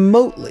not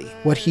remotely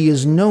what he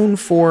is known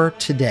for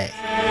today.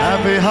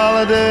 Happy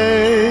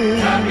holiday,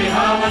 happy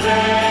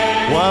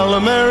holiday, while the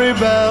merry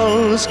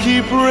bells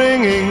keep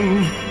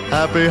ringing.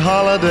 Happy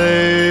holiday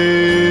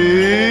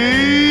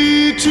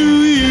to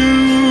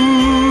you.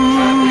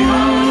 Happy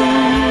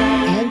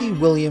holiday. Andy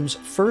Williams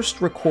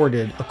first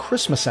recorded a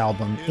Christmas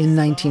album in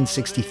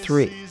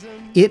 1963.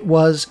 It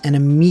was an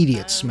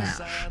immediate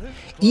smash.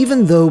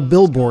 Even though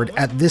Billboard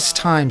at this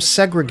time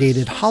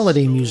segregated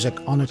holiday music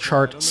on a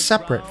chart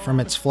separate from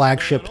its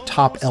flagship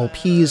top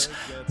LPs,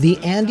 the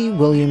Andy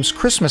Williams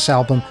Christmas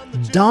album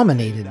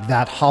dominated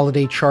that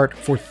holiday chart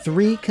for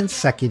 3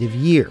 consecutive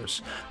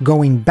years,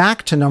 going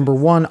back to number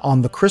 1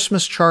 on the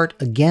Christmas chart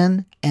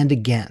again and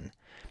again.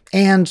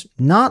 And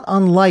not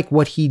unlike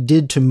what he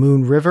did to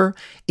Moon River,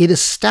 it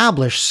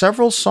established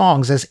several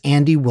songs as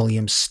Andy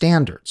Williams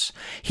standards.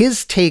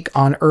 His take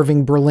on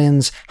Irving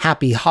Berlin's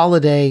Happy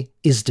Holiday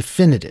is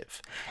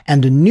definitive,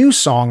 and a new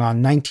song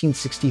on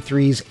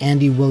 1963's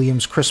Andy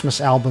Williams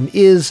Christmas album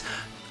is,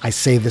 I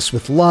say this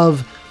with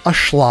love, a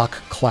schlock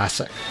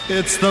classic.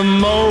 It's the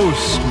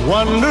most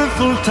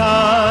wonderful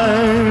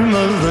time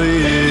of the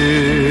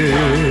year.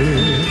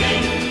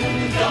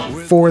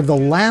 For the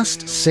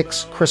last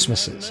 6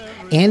 Christmases,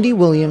 Andy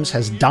Williams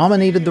has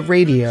dominated the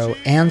radio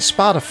and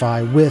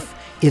Spotify with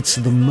It's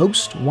the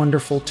Most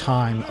Wonderful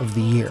Time of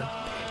the Year.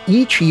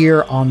 Each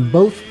year on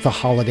both the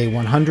Holiday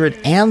 100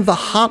 and the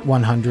Hot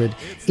 100,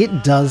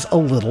 it does a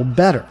little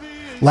better.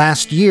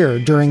 Last year,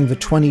 during the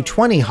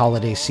 2020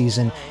 holiday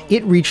season,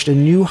 it reached a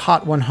new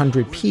Hot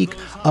 100 peak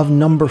of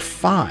number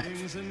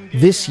 5.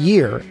 This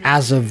year,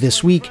 as of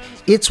this week,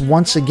 it's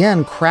once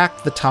again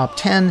cracked the top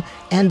 10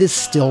 and is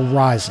still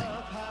rising.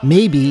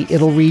 Maybe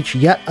it'll reach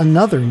yet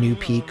another new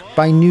peak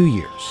by New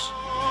Year's.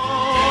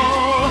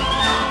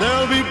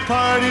 There'll be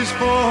parties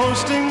for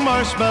hosting,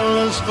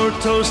 marshmallows for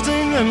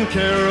toasting, and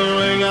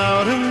caroling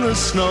out in the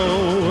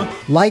snow.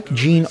 Like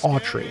Gene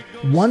Autry,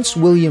 once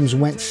Williams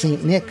went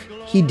St. Nick,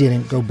 he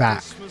didn't go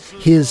back.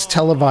 His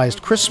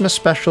televised Christmas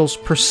specials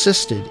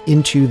persisted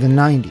into the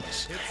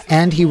 90s,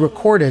 and he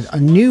recorded a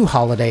new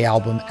holiday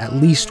album at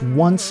least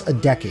once a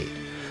decade.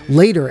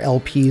 Later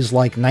LPs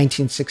like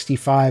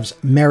 1965's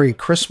Merry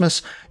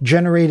Christmas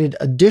generated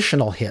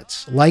additional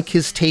hits, like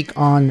his take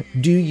on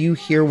Do You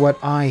Hear What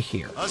I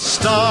Hear? A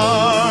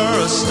star,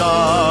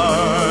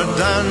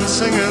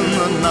 dancing in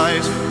the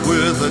night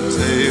with a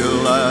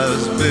tail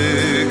as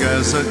big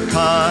as a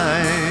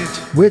kite.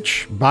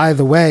 Which, by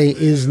the way,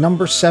 is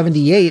number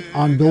 78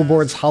 on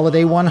Billboard's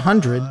Holiday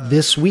 100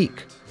 this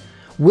week.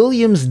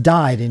 Williams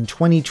died in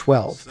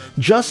 2012,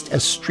 just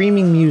as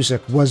streaming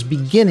music was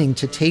beginning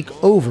to take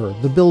over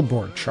the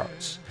Billboard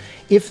charts.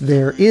 If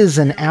there is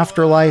an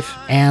afterlife,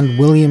 and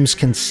Williams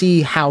can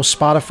see how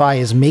Spotify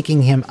is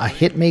making him a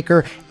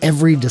hitmaker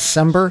every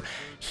December,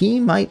 he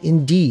might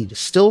indeed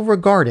still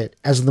regard it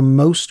as the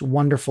most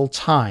wonderful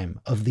time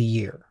of the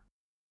year.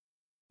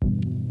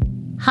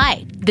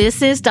 Hi,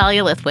 this is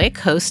Dahlia Lithwick,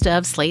 host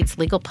of Slate's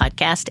legal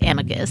podcast,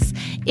 Amicus.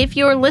 If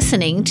you're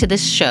listening to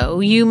this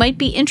show, you might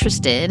be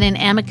interested in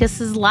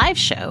Amicus's live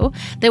show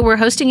that we're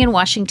hosting in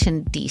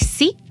Washington,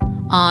 D.C.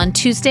 on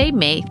Tuesday,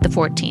 May the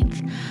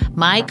 14th.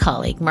 My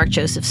colleague, Mark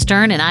Joseph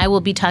Stern, and I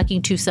will be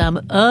talking to some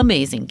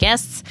amazing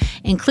guests,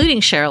 including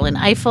Sherrilyn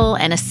Ifill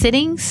and a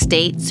sitting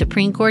state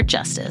Supreme Court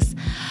justice,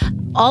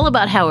 all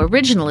about how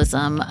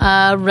originalism,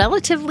 a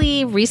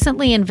relatively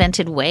recently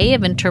invented way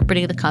of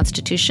interpreting the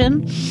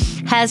Constitution,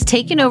 has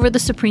taken over the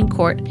Supreme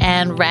Court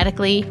and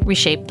radically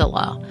reshaped the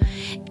law.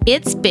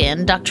 It's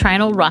been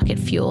doctrinal rocket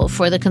fuel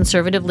for the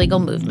conservative legal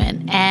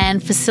movement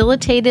and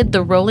facilitated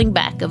the rolling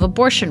back of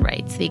abortion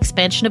rights, the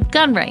expansion of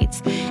gun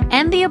rights,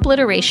 and the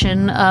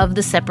obliteration of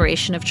the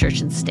separation of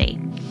church and state.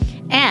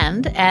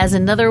 And as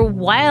another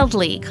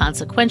wildly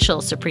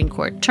consequential Supreme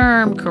Court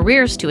term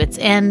careers to its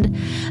end,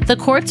 the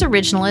court's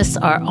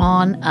originalists are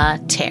on a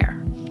tear.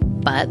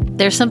 But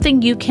there's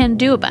something you can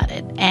do about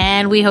it,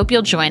 and we hope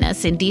you'll join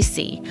us in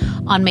D.C.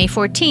 on May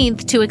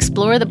 14th to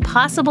explore the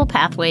possible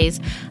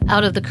pathways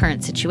out of the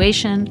current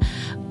situation.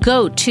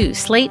 Go to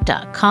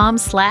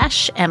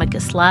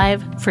slate.com/Amicus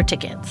Live for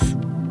tickets.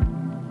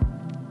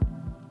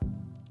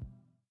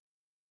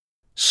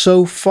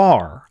 So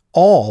far,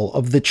 all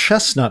of the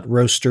chestnut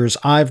roasters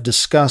I've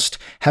discussed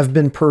have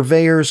been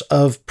purveyors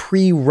of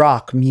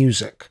pre-rock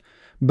music.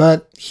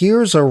 But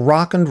here's a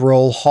rock and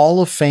roll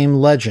Hall of Fame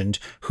legend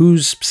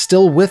who's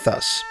still with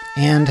us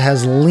and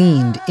has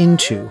leaned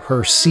into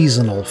her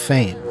seasonal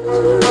fame.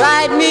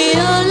 Write me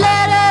a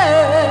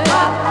letter,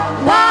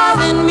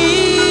 loving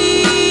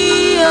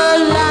me a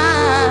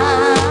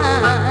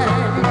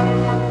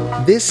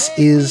line. This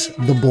is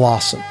The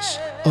Blossoms,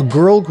 a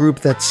girl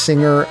group that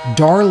singer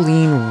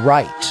Darlene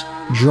Wright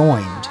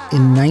joined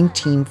in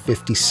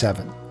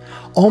 1957.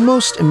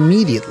 Almost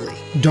immediately,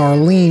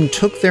 Darlene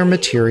took their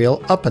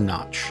material up a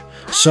notch,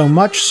 so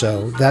much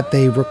so that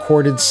they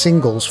recorded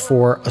singles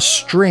for a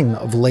string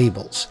of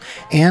labels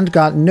and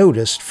got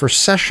noticed for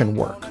session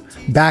work,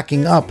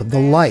 backing up the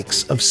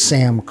likes of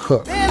Sam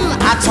Cooke.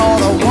 Then I taught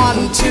her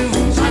 1, 2,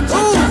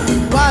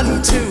 ooh,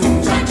 1, 2,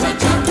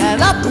 and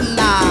up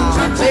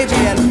now, baby,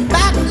 and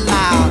back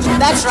now.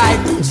 That's right.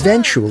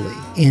 Eventually,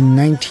 in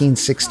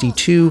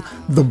 1962,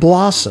 the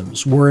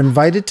Blossoms were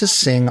invited to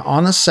sing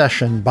on a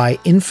session by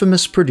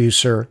infamous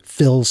producer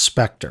Phil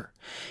Spector.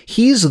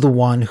 He's the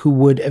one who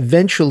would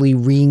eventually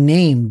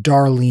rename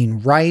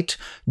Darlene Wright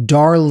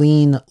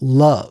Darlene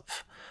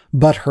Love.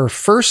 But her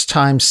first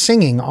time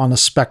singing on a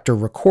Spector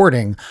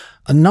recording,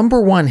 a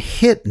 #1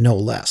 hit no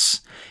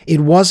less, it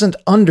wasn't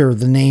under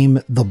the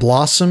name The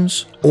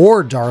Blossoms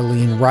or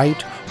Darlene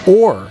Wright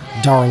or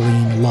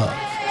Darlene Love.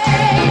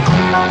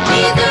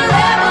 He's a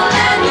rebel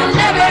and you'll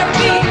never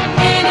be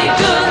any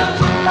good.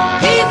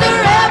 He's a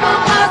rebel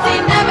 'cause he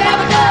never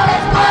ever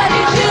does what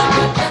he should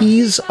do.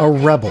 He's a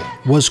Rebel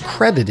was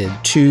credited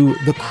to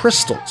The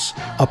Crystals,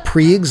 a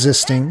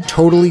pre-existing,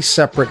 totally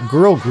separate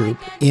girl group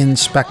in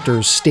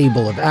Spector's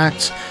stable of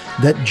acts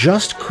that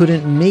just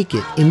couldn't make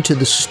it into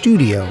the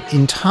studio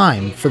in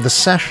time for the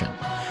session.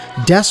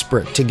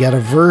 Desperate to get a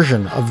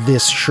version of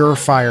this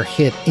surefire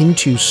hit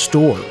into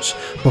stores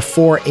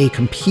before a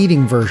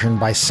competing version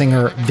by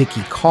singer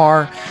Vicky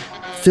Carr,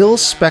 Phil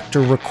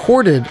Spector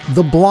recorded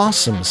The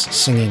Blossoms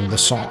singing the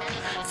song,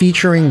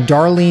 featuring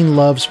Darlene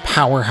Love's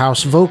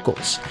powerhouse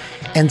vocals,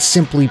 and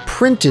simply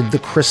printed the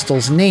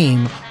Crystals'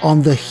 name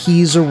on the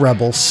He's a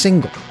Rebel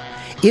single.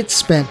 It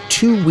spent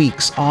 2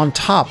 weeks on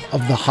top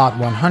of the Hot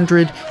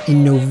 100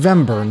 in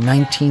November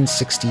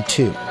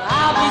 1962.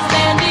 I'll be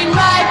standing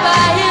right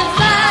by his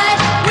side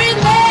when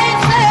they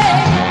say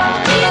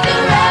he's a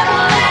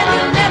rebel and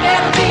he'll never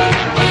be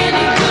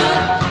any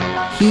good.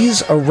 He's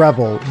a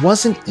Rebel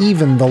wasn't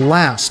even the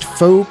last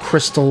faux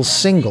Crystals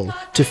single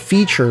to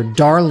feature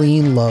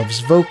Darlene Love's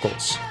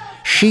vocals.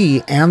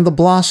 She and the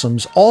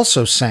Blossoms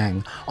also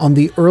sang on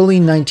the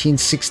early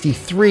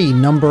 1963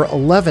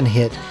 #11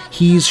 hit,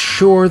 He's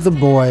Sure the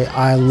Boy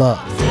I Love.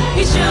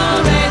 He sure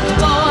ain't the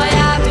boy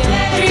I've been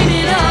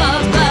dreaming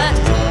of, but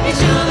he's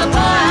sure the boy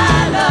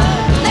I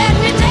love. Let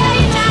me tell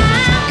you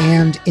now.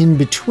 And in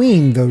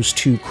between those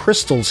two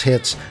Crystals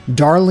hits,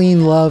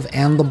 Darlene Love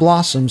and the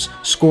Blossoms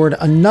scored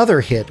another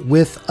hit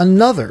with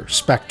another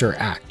Spector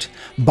act,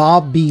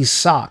 Bob B.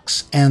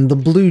 Sox and the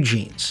Blue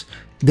Jeans.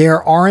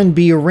 Their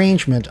R&B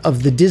arrangement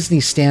of the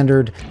Disney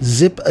standard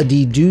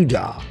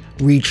Zip-a-dee-doo-dah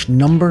reached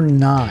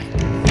 #9.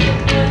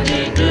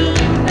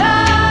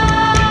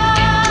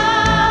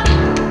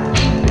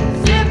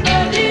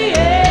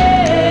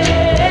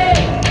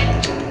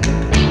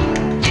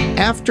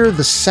 After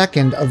the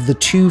second of the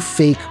two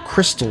fake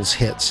Crystals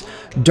hits,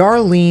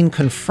 Darlene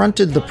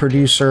confronted the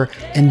producer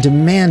and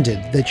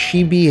demanded that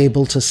she be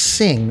able to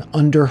sing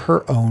under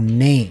her own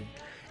name.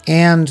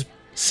 And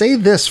say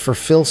this for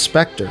Phil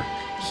Spector,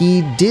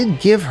 he did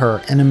give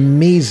her an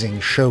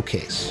amazing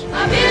showcase.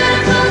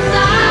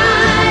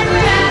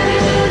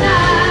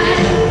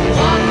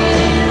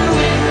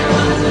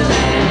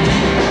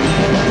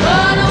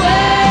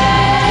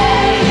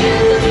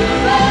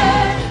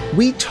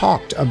 We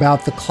talked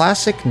about the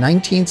classic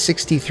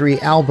 1963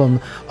 album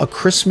A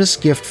Christmas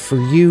Gift for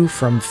You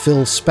from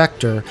Phil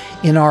Spector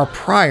in our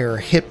prior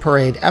Hit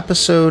Parade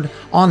episode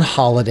on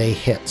holiday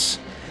hits.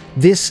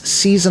 This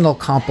seasonal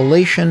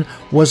compilation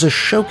was a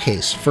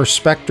showcase for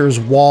Spector's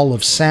wall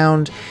of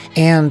sound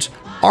and,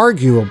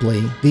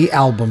 arguably, the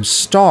album's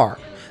star.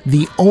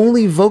 The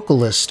only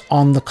vocalist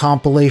on the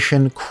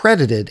compilation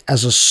credited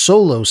as a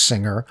solo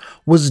singer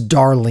was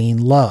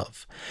Darlene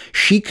Love.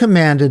 She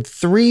commanded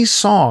 3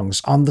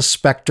 songs on the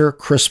Spector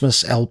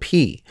Christmas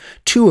LP,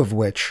 2 of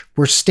which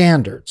were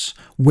standards,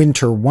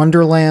 Winter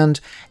Wonderland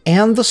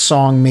and the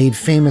song made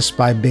famous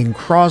by Bing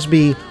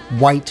Crosby,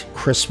 White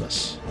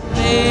Christmas.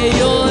 May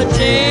your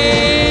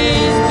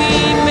days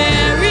be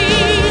merry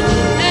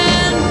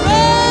and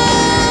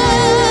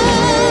bright,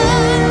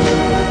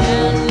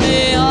 and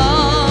may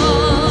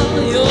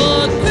all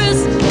your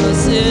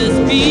Christmases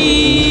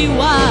be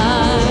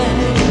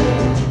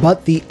white.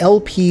 But the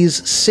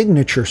LP's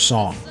signature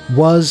song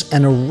was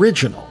an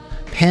original,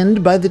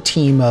 penned by the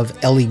team of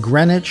Ellie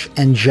Greenwich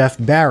and Jeff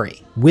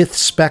Barry with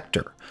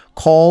Spector,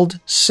 called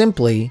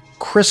simply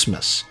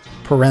Christmas,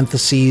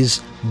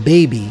 parentheses,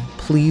 Baby,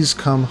 Please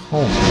Come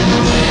Home.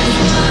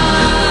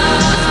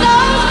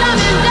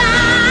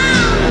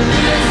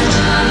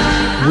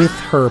 With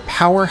her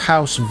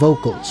powerhouse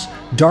vocals,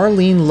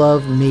 Darlene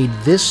Love made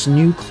this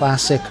new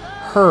classic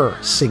her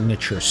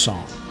signature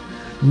song.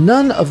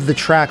 None of the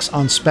tracks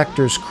on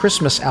Spector's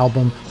Christmas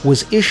album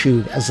was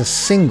issued as a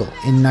single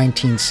in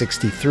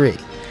 1963,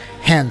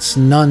 hence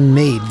none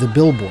made the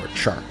Billboard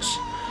charts.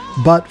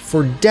 But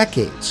for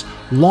decades,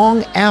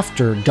 long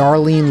after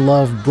Darlene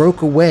Love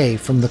broke away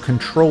from the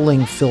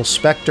controlling Phil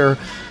Spector,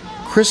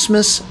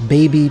 Christmas,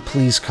 Baby,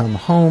 Please Come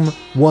Home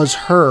was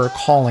her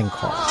calling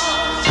card.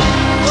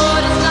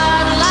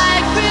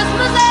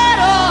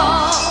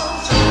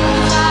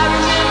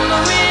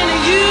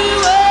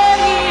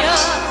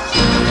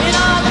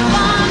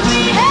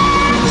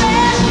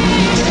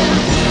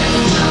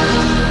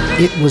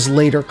 It was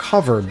later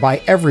covered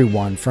by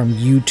everyone from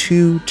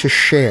U2 to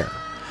Cher.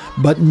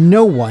 But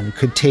no one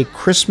could take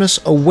Christmas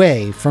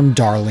away from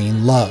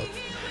Darlene Love.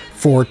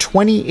 For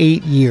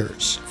 28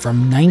 years,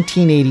 from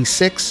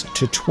 1986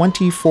 to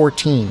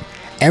 2014,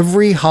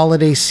 every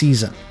holiday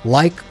season,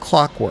 like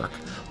clockwork,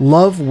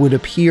 Love would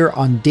appear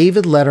on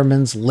David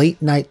Letterman's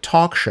late-night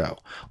talk show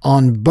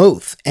on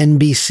both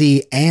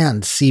NBC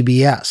and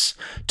CBS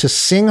to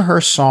sing her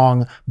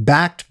song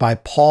backed by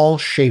Paul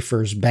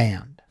Schaefer's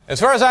band. As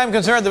far as I'm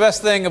concerned, the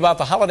best thing about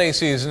the holiday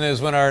season is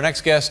when our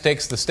next guest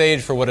takes the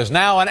stage for what is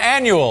now an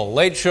annual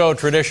Late Show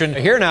tradition.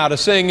 Here now to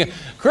sing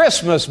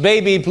Christmas,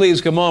 Baby,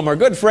 Please Come Home, our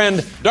good friend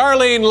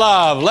Darlene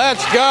Love.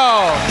 Let's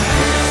go.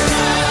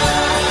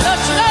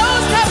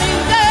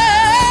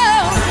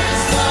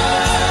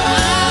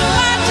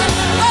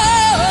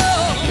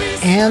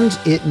 And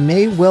it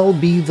may well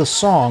be the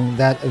song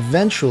that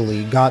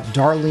eventually got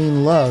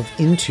Darlene Love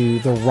into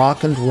the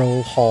Rock and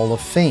Roll Hall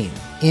of Fame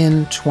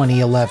in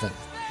 2011.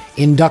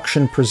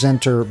 Induction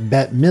presenter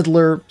Bette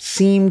Midler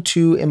seemed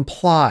to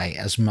imply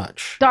as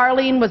much.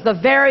 Darlene was the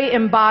very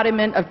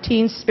embodiment of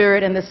teen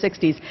spirit in the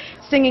 60s,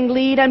 singing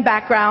lead and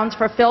backgrounds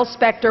for Phil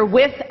Spector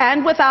with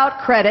and without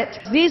credit.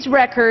 These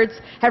records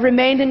have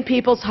remained in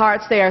people's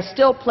hearts. They are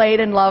still played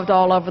and loved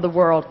all over the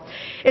world.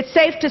 It's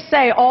safe to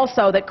say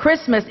also that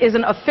Christmas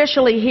isn't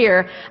officially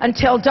here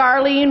until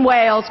Darlene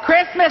wails,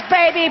 "Christmas,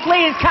 baby,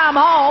 please come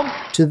home."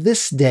 To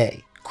this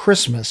day,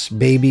 Christmas,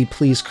 Baby,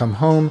 Please Come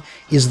Home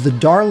is the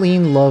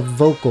Darlene Love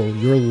vocal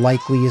you're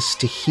likeliest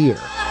to hear.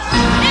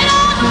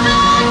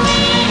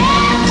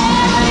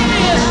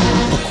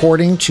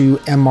 According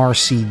to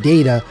MRC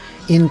data,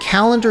 in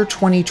calendar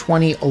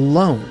 2020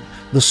 alone,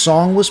 the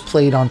song was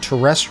played on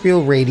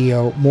terrestrial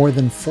radio more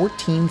than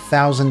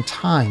 14,000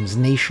 times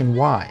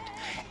nationwide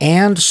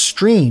and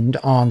streamed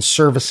on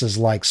services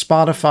like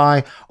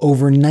Spotify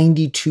over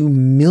 92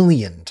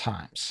 million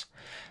times.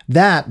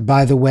 That,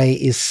 by the way,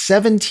 is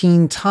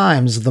 17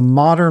 times the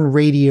modern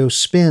radio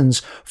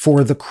spins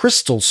for the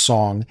Crystals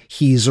song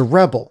He's a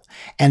Rebel,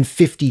 and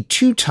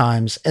 52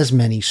 times as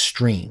many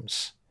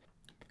streams.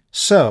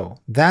 So,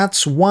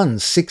 that's one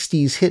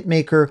 60s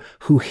hitmaker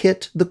who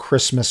hit the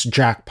Christmas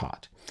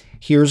jackpot.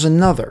 Here's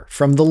another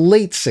from the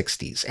late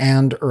 60s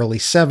and early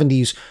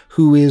 70s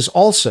who is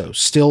also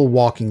still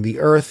walking the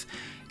earth,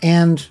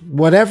 and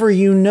whatever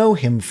you know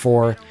him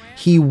for,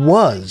 he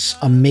was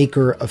a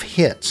maker of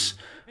hits.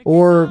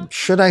 Or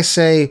should I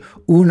say,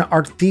 un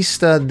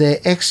artista de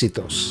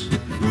éxitos.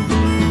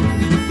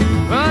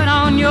 Put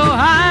on your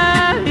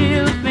high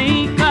heels,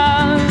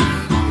 sneakers,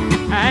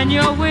 and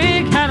your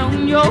wig hat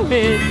on your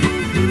head.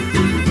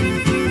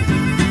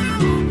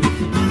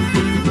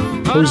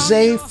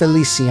 Jose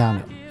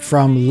Feliciano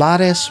from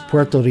Lares,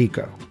 Puerto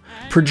Rico,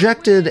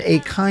 projected a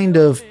kind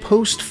of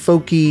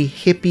post-folky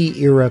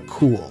hippie-era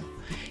cool.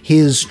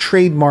 His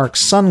trademark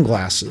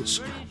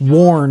sunglasses,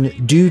 worn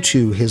due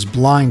to his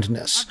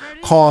blindness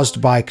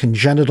caused by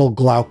congenital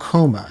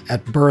glaucoma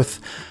at birth,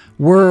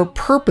 were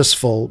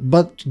purposeful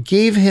but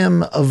gave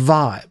him a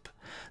vibe.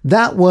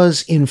 That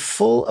was in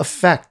full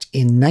effect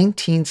in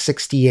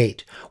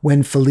 1968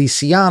 when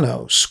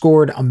Feliciano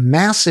scored a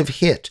massive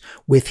hit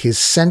with his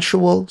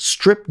sensual,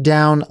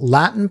 stripped-down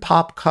Latin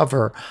pop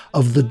cover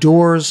of The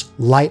Doors'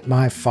 Light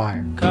My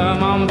Fire.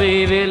 Come on,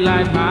 baby,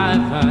 light my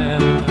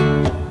fire.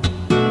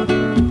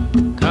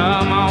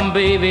 Come on,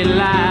 baby,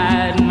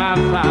 light my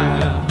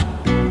fire.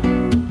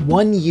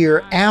 1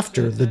 year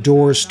after The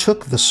Doors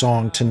took the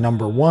song to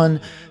number one,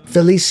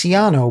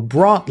 Feliciano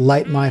brought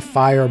Light My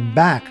Fire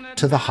back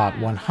to the Hot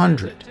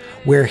 100,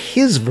 where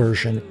his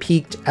version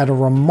peaked at a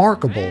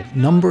remarkable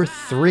number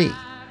 3.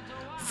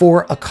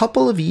 For a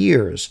couple of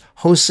years,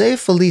 Jose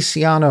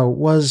Feliciano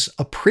was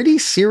a pretty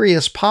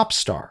serious pop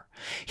star.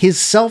 His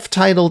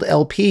self-titled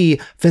LP,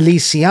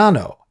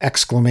 Feliciano!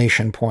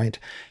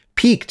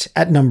 Peaked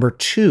at number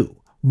 2,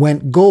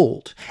 went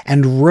gold,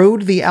 and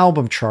rode the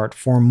album chart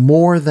for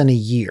more than a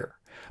year.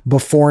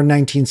 Before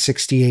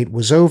 1968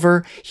 was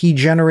over, he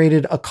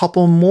generated a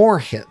couple more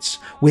hits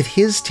with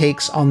his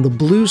takes on the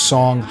blues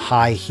song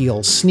High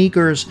Heel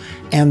Sneakers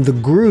and the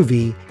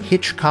groovy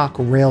Hitchcock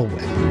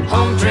Railway.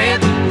 Home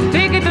trip,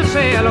 ticket to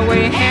sail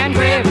away, hand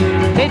grip,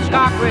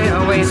 Hitchcock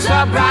Railway,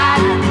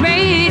 sub-ride,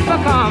 made for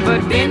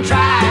comfort, been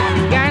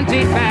tried,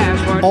 guaranteed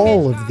passport.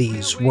 All of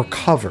these were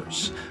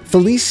covers.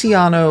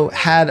 Feliciano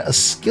had a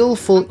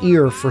skillful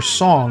ear for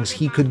songs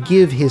he could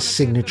give his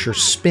signature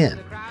spin.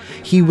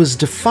 He was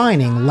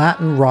defining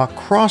Latin rock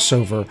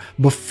crossover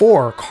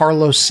before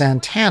Carlos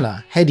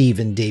Santana had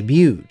even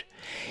debuted.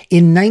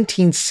 In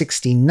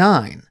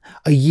 1969,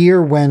 a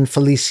year when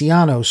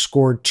Feliciano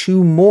scored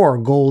 2 more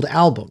gold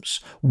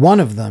albums, one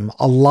of them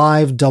a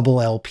live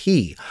double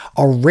LP,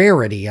 a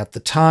rarity at the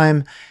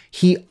time,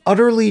 he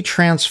utterly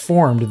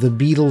transformed the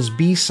Beatles'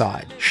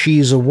 B-side,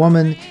 She's a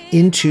Woman,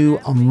 into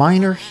a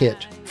minor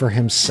hit for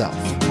himself.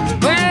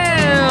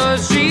 Well,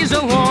 she's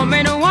a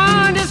woman who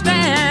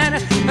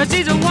understands.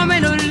 She's a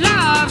woman who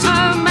loves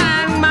her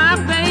man. My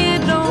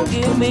baby don't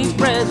give me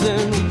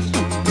presents.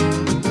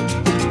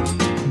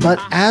 But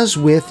as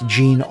with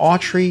Gene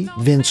Autry,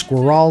 Vince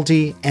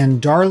Guaraldi,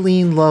 and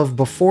Darlene Love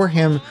before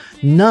him,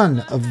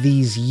 none of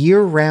these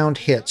year-round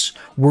hits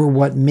were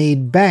what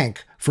made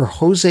bank for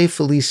Jose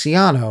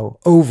Feliciano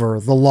over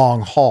the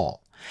long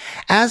haul.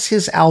 As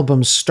his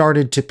albums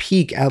started to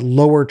peak at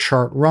lower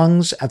chart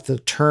rungs at the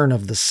turn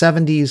of the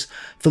 70s,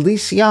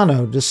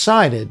 Feliciano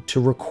decided to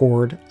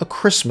record a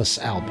Christmas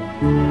album.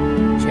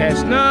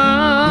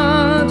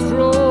 Chestnuts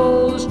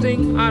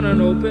roasting on an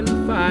open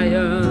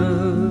fire.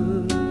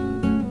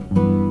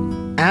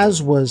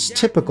 As was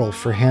typical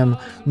for him,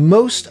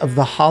 most of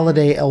the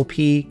holiday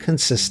LP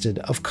consisted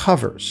of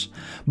covers.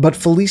 But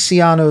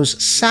Feliciano's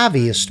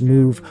savviest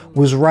move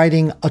was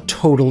writing a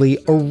totally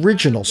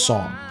original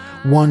song,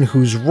 one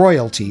whose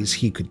royalties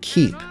he could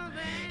keep.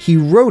 He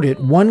wrote it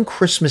one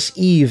Christmas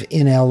Eve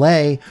in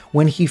LA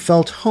when he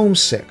felt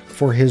homesick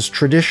for his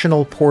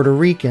traditional Puerto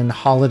Rican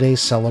holiday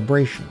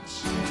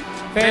celebrations.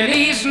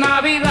 Feliz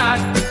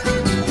Navidad.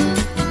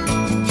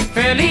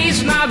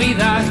 Feliz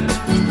Navidad.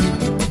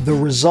 The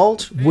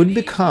result would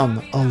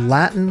become a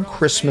Latin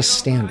Christmas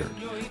standard,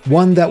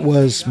 one that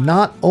was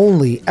not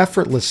only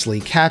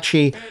effortlessly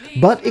catchy,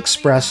 but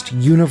expressed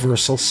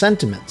universal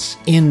sentiments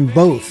in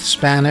both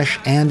Spanish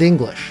and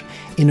English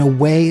in a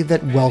way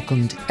that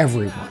welcomed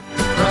everyone.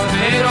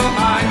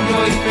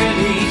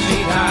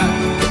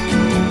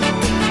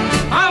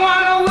 I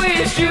want to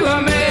wish you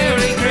a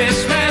Merry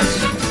Christmas.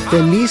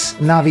 Feliz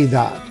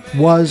Navidad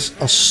was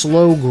a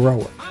slow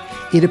grower.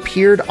 It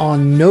appeared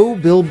on no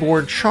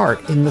Billboard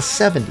chart in the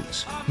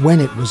 70s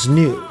when it was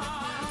new.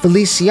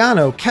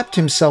 Feliciano kept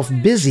himself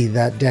busy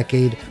that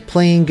decade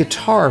playing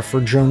guitar for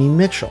Joni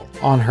Mitchell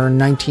on her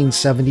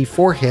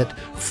 1974 hit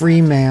Free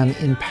Man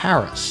in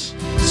Paris.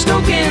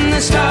 Stoking the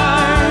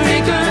Star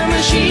Maker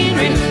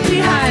machinery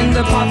behind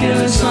the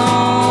popular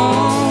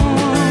song.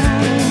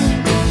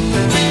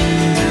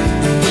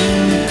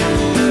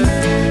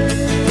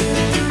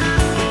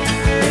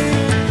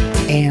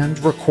 And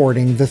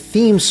recording the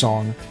theme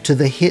song to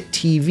the hit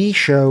TV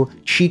show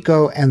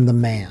Chico and the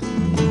Man.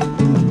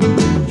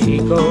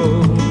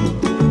 Chico,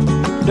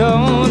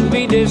 don't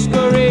be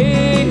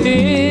discouraged.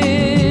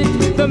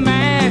 The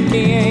man,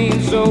 he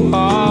ain't so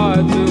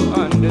hard to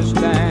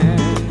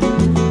understand.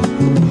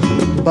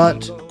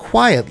 But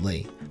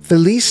quietly,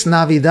 Feliz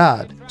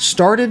Navidad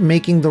started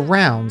making the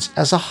rounds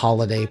as a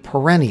holiday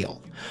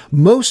perennial,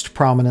 most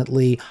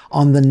prominently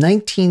on the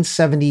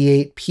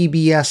 1978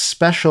 PBS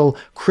special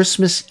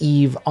Christmas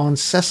Eve on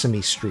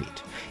Sesame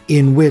Street,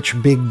 in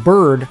which Big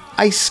Bird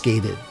ice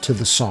skated to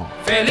the song.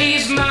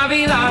 Feliz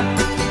Navidad.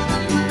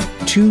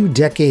 2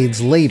 decades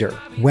later,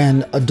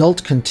 when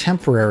adult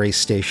contemporary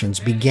stations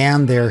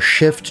began their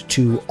shift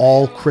to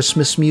all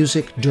Christmas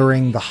music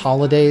during the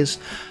holidays,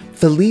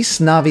 Feliz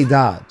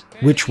Navidad,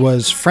 which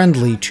was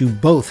friendly to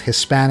both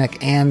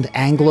Hispanic and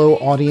Anglo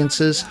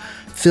audiences,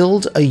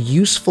 filled a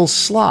useful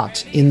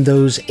slot in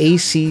those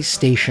AC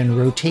station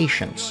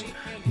rotations.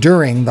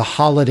 During the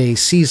holiday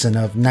season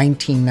of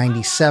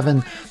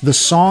 1997, the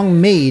song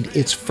made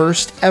its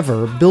first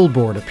ever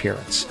Billboard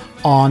appearance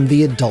on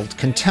the adult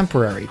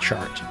contemporary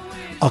chart.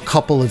 A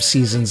couple of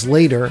seasons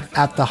later,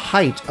 at the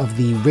height of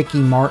the Ricky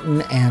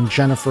Martin and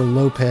Jennifer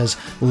Lopez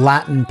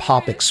Latin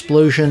pop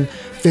explosion,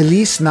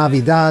 Feliz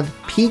Navidad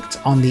peaked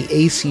on the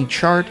AC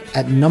chart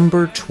at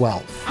number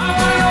 12. I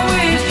wanna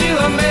wish you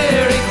a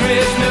Merry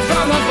Christmas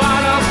from the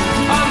bottom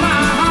of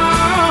my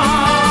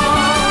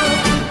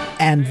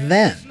heart. And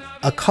then,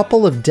 a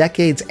couple of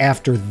decades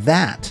after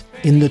that,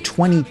 in the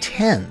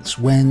 2010s,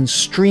 when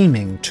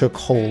streaming took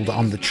hold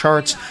on the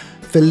charts,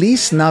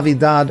 Feliz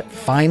Navidad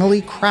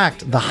finally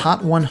cracked the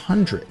Hot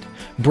 100,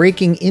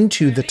 breaking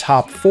into the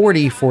top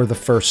 40 for the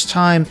first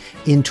time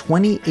in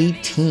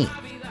 2018.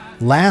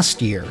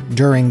 Last year,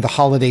 during the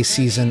holiday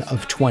season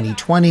of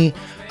 2020,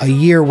 a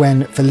year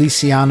when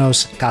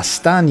Feliciano's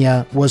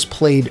Castaña was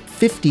played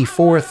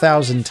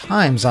 54,000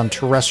 times on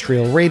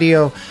terrestrial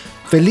radio,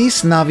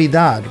 Feliz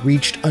Navidad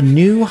reached a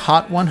new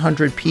Hot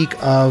 100 peak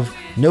of,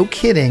 no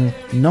kidding,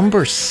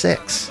 number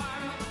 6.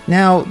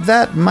 Now,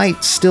 that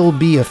might still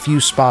be a few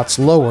spots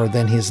lower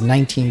than his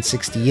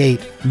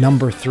 1968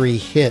 number 3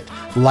 hit,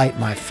 Light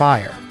My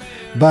Fire.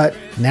 But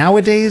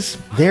nowadays,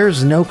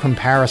 there's no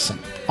comparison.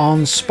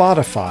 On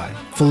Spotify,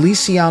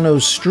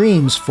 Feliciano's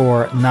streams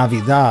for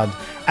Navidad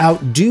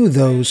outdo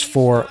those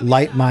for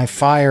Light My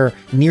Fire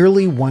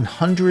nearly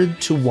 100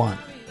 to 1.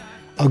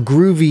 A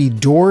groovy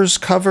Doors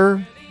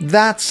cover?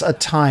 That's a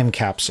time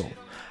capsule.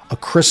 A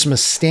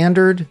Christmas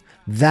standard?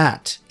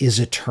 That is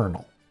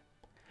eternal.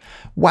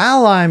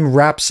 While I'm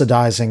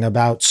rhapsodizing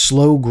about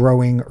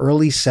slow-growing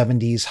early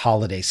 70s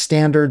holiday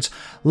standards,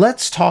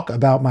 let's talk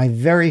about my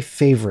very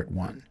favorite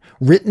one,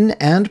 written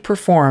and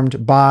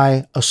performed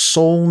by a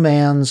soul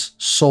man's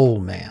soul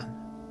man.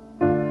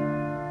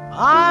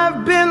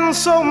 I've been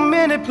so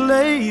many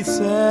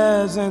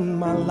places in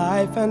my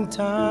life and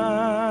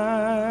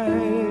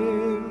time.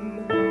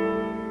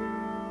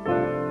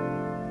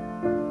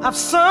 I've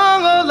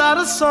sung a lot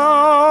of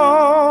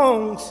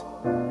songs,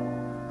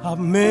 I've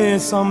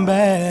made some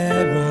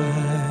bad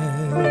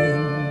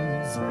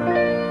rhymes.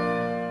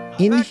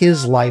 In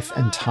his life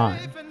and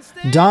time,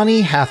 Donny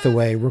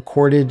Hathaway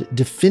recorded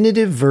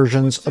definitive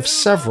versions of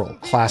several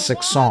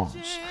classic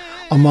songs,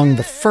 Among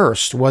the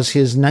first was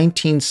his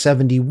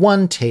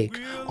 1971 take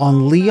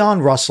on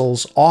Leon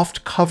Russell's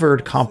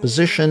oft-covered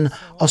composition,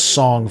 A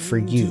Song for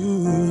You.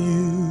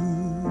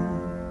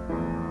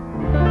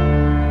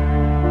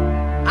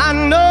 I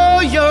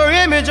know your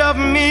image of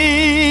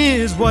me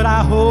is what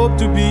I hope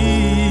to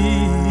be.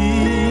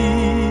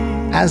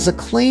 As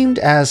acclaimed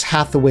as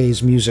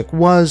Hathaway's music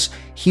was,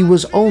 he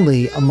was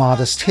only a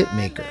modest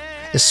hitmaker,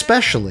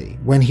 especially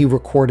when he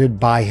recorded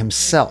by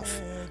himself.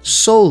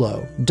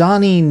 Solo,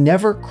 Donnie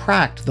never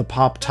cracked the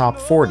pop top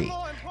 40,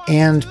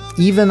 and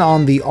even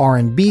on the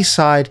R&B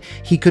side,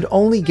 he could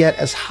only get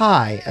as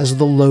high as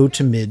the low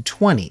to mid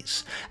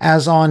 20s,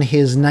 as on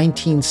his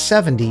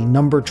 1970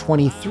 number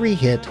 23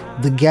 hit,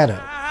 The Ghetto.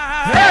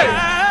 Hey!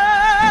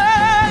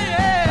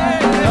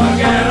 The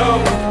ghetto.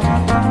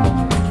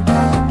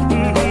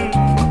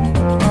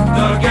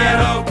 The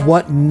ghetto.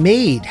 What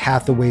made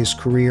Hathaway's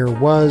career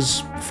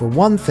was, for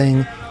one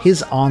thing,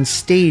 his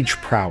onstage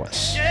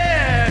prowess.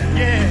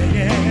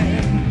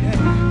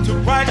 To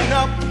brighten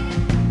up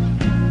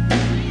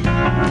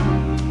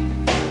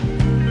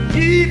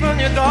even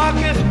your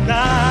darkest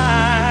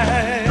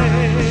night.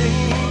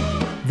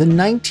 The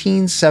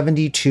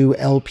 1972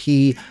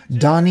 LP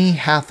Donny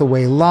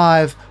Hathaway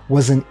Live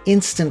was an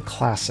instant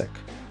classic.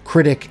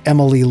 Critic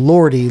Emily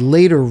Lordi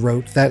later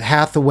wrote that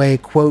Hathaway,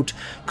 quote,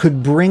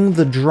 could bring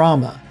the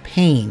drama,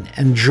 pain,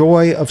 and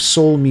joy of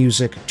soul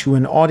music to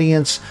an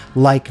audience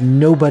like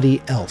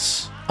nobody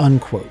else,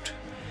 unquote.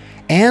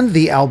 And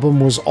the album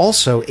was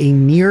also a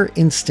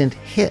near-instant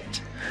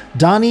hit.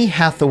 Donny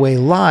Hathaway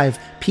Live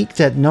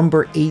peaked at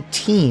number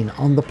 18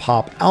 on the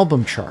pop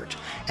album chart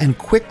and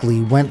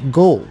quickly went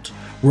gold,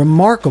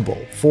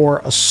 remarkable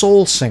for a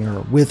soul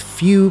singer with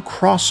few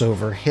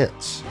crossover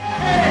hits.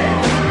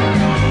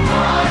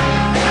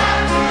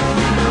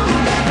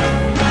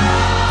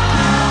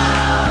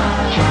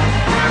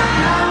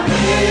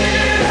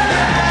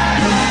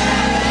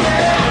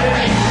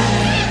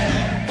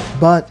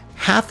 But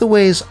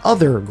Hathaway's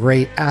other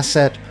great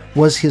asset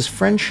was his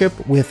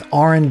friendship with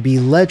R&B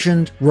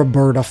legend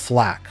Roberta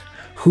Flack,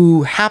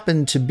 who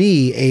happened to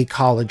be a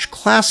college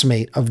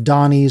classmate of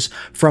Donnie's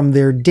from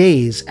their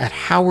days at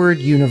Howard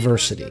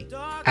University.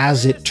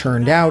 As it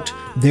turned out,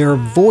 their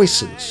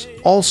voices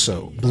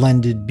also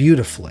blended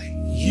beautifully.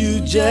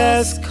 You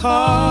just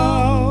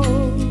call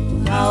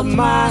out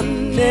my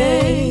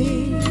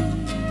name,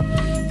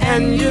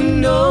 and you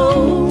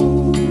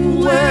know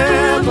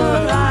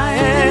wherever I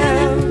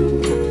am,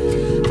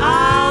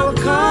 I'll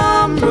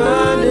come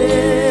running.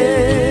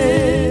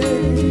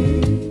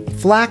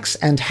 Flack's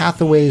and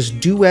Hathaway's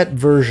duet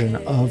version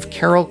of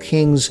Carole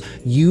King's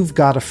You've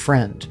Got a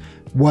Friend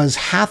was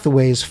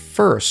Hathaway's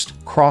first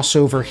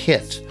crossover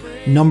hit,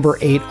 number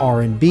 8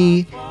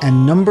 R&B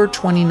and number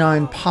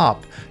 29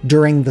 pop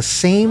during the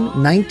same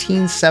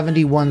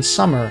 1971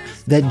 summer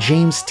that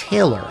James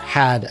Taylor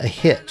had a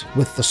hit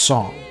with the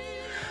song.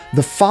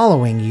 The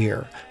following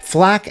year,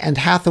 Flack and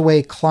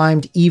Hathaway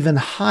climbed even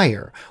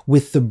higher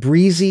with the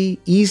breezy,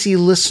 easy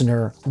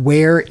listener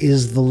Where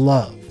Is the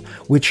Love,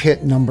 which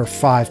hit number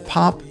 5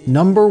 pop,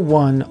 number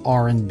 1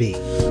 R&B.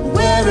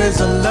 Where is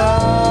the love?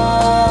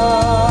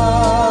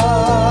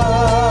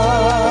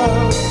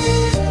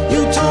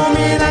 You told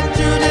me that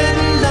you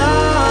didn't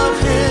love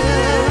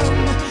him,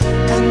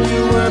 and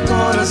you were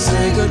gonna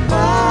say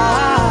goodbye.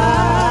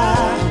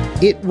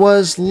 It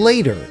was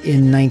later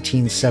in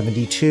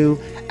 1972,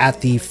 at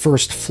the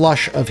first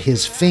flush of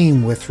his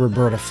fame with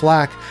Roberta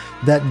Flack,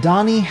 that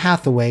Donny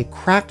Hathaway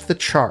cracked the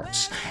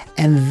charts,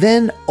 and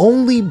then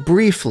only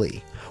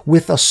briefly,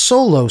 with a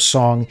solo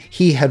song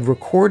he had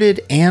recorded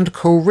and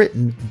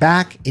co-written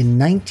back in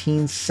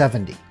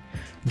 1970.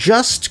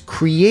 Just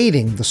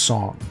creating the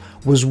song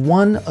was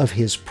one of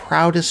his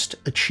proudest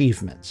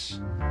achievements.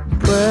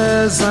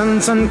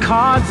 Presents and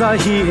cards are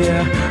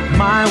here,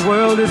 my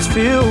world is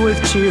filled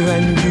with cheer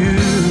and you.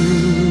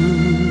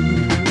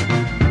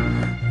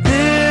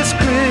 This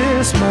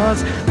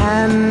Christmas,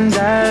 and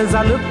as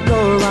I look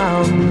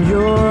around,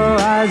 your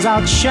eyes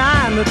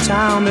outshine the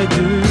town they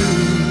do.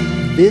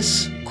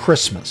 This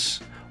Christmas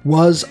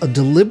was a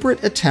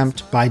deliberate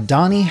attempt by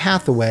Donny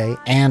Hathaway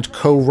and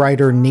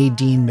co-writer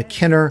Nadine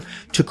McKinner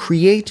to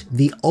create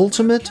the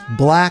ultimate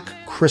Black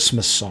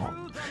Christmas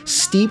song,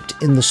 steeped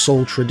in the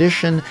soul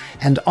tradition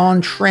and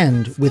on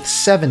trend with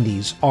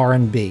 70s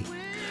R&B.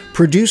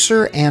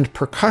 Producer and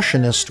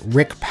percussionist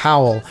Rick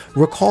Powell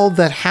recalled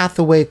that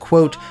Hathaway,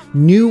 quote,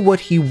 knew what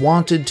he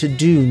wanted to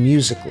do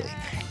musically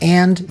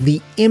and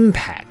the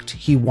impact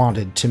he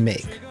wanted to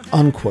make,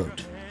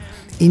 unquote.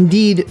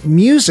 Indeed,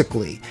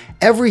 musically,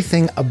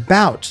 everything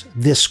about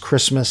This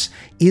Christmas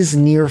is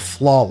near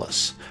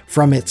flawless.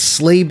 From its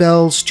sleigh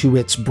bells to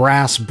its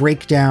brass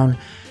breakdown,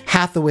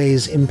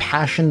 Hathaway's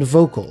impassioned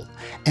vocal,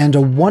 and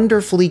a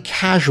wonderfully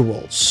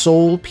casual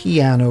soul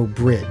piano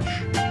bridge.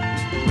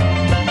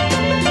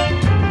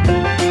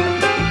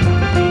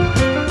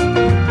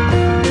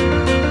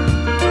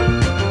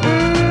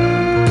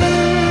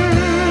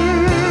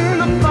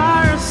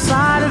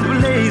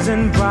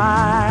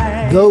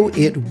 Though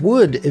it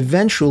would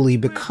eventually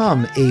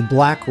become a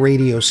black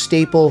radio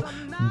staple,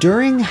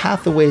 During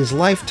Hathaway's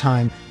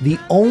lifetime, the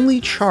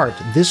only chart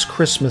this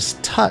Christmas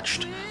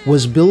touched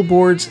was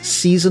Billboard's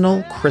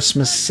seasonal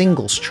Christmas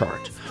singles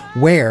chart,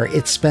 where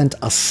it spent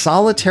a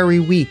solitary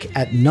week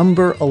at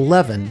number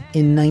 11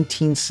 in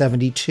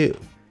 1972.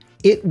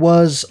 It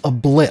was a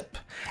blip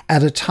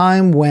at a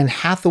time when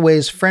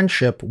Hathaway's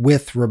friendship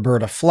with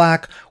Roberta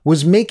Flack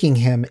was making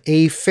him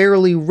a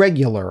fairly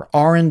regular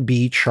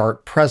R&B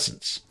chart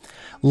presence.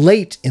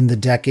 Late in the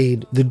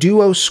decade, the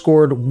duo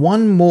scored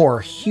one more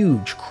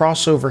huge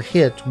crossover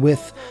hit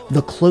with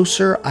The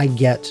Closer I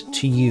Get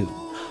to You,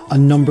 a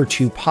number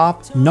 2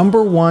 pop,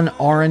 number 1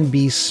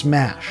 R&B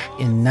smash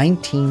in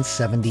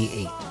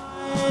 1978.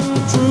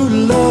 True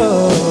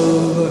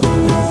love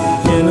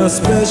in a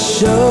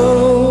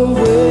special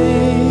way.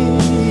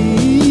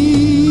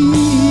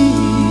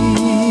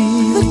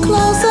 The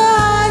closer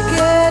I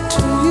get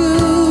to you.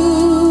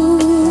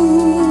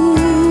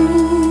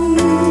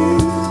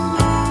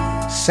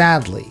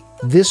 Sadly,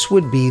 this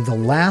would be the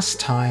last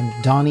time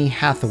Donny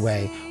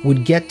Hathaway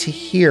would get to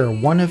hear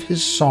one of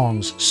his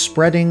songs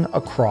spreading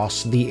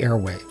across the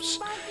airwaves.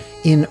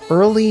 In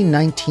early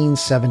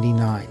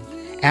 1979,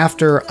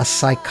 after a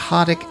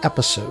psychotic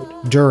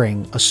episode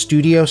during a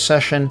studio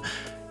session,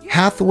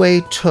 Hathaway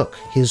took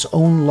his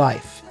own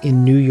life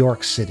in New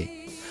York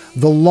City.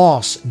 The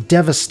loss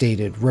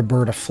devastated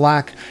Roberta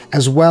Flack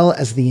as well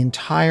as the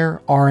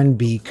entire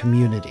R&B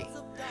community.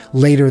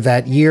 Later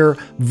that year,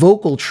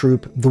 vocal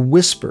troupe The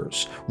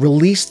Whispers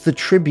released the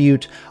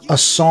tribute A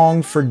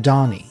Song for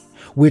Donny,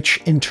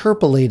 which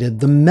interpolated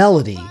the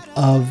melody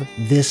of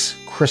This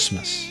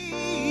Christmas.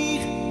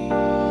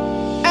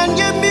 And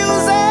your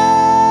music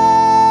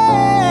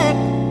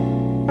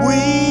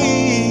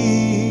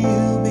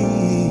will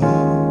be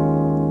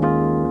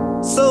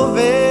so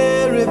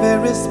very,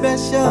 very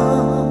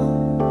special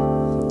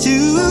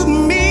to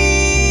me.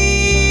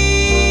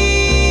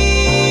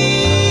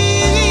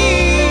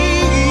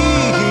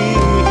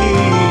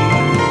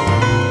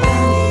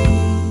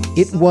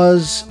 It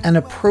was an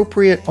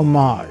appropriate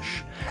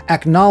homage,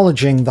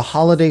 acknowledging the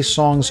holiday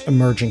song's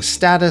emerging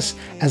status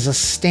as a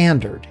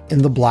standard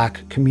in the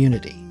Black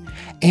community,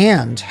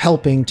 and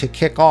helping to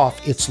kick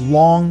off its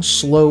long,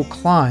 slow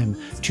climb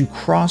to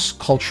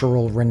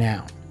cross-cultural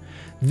renown.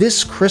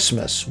 This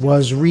Christmas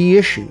was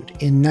reissued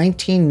in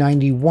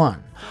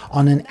 1991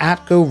 on an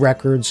Atco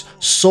Records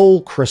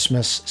Soul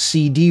Christmas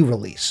CD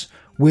release,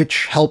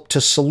 which helped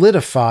to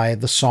solidify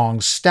the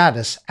song's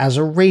status as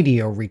a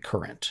radio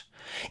recurrent.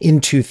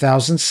 In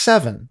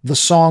 2007, the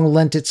song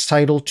lent its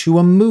title to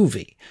a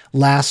movie,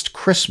 Last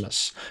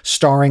Christmas,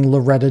 starring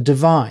Loretta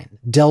Devine,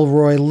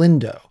 Delroy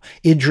Lindo,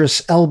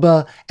 Idris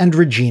Elba, and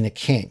Regina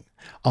King.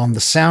 On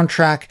the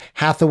soundtrack,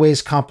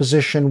 Hathaway's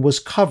composition was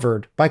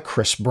covered by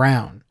Chris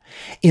Brown.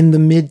 In the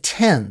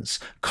mid-10s,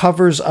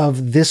 covers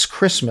of This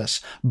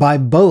Christmas by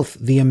both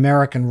the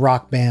American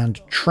rock band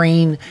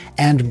Train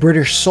and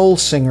British soul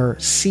singer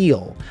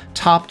Seal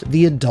topped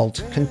the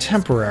adult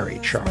contemporary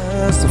chart.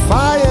 As the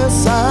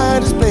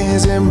fireside is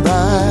blazing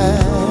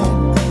bright,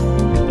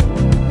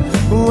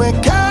 we're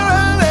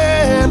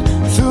caroling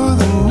through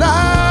the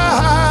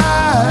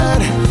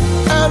night,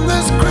 and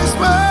this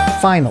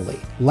Christmas. Finally,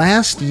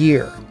 last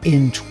year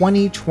in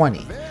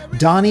 2020,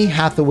 Donny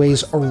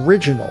Hathaway's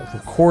original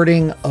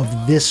recording of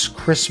This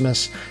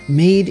Christmas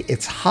made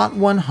its Hot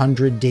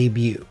 100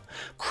 debut,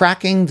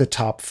 cracking the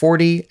top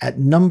 40 at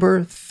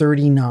number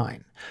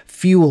 39,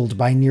 fueled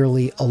by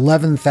nearly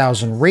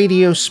 11,000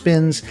 radio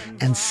spins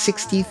and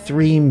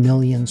 63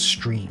 million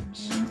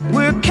streams.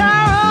 We're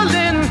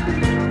caroling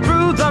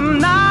through the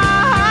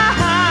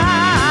night,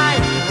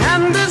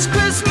 and this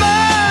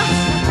Christmas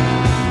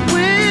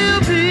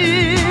will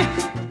be.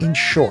 In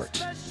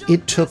short,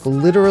 it took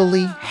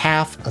literally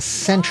half a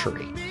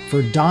century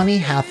for Donny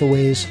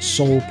Hathaway's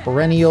soul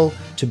perennial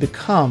to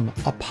become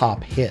a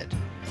pop hit.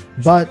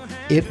 But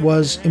it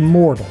was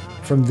immortal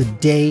from the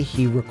day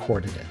he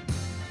recorded it.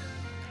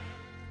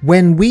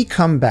 When we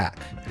come back,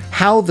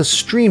 how the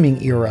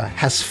streaming era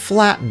has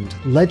flattened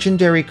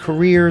legendary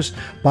careers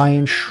by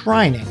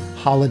enshrining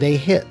holiday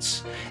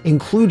hits,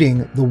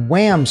 including the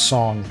Wham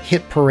song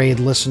Hit Parade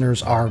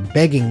listeners are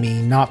begging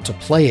me not to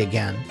play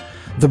again,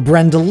 the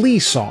Brenda Lee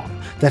song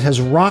that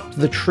has rocked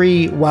the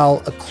tree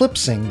while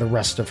eclipsing the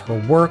rest of her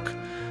work,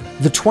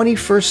 the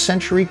 21st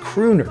century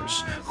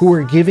crooners who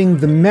are giving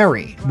the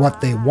merry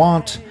what they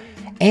want,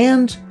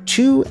 and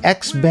two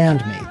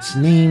ex-bandmates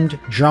named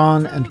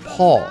John and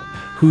Paul,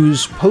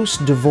 whose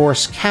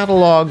post-divorce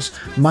catalogs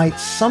might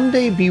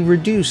someday be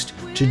reduced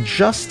to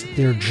just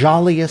their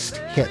jolliest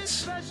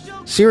hits.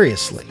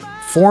 Seriously,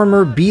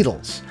 former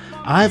Beatles,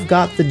 I've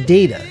got the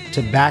data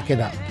to back it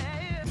up.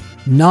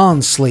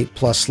 Non-Slate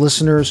Plus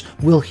listeners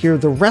will hear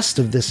the rest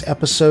of this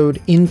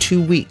episode in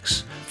 2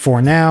 weeks.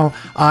 For now,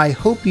 I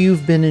hope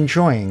you've been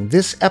enjoying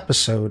this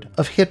episode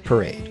of Hit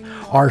Parade.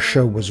 Our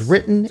show was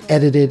written,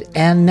 edited,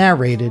 and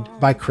narrated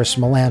by Chris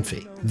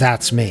Molanphy.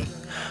 That's me.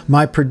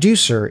 My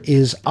producer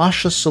is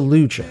Asha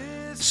Saluja.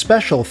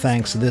 Special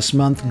thanks this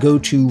month go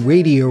to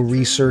radio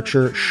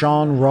researcher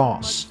Sean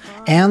Ross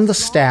and the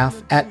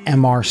staff at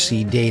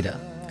MRC Data.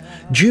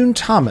 June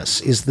Thomas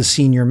is the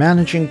senior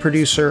managing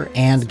producer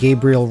and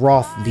Gabriel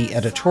Roth the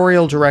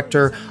editorial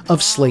director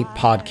of Slate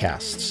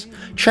Podcasts.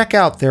 Check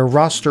out their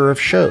roster of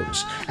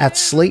shows at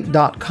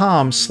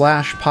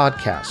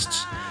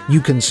slate.com/podcasts. You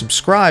can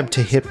subscribe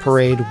to Hit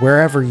Parade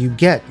wherever you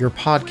get your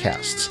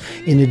podcasts,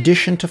 in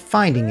addition to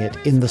finding it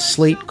in the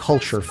Slate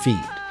Culture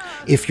feed.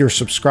 If you're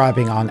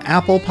subscribing on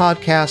Apple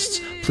Podcasts,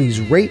 please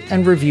rate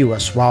and review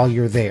us while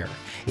you're there.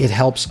 It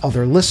helps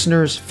other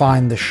listeners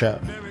find the show.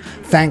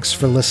 Thanks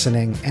for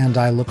listening, and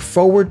I look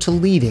forward to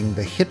leading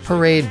the Hit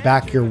Parade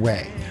back your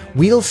way.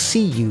 We'll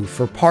see you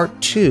for part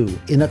 2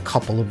 in a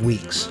couple of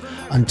weeks.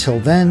 Until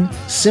then,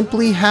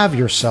 simply have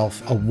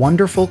yourself a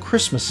wonderful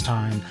Christmas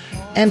time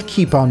and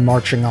keep on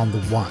marching on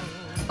the one.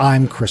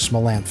 I'm Chris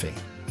Molanphy.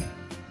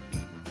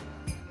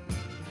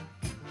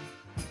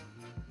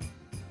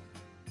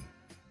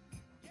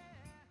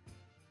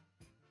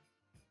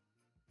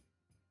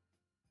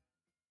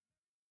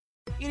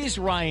 It is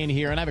Ryan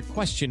here, and I have a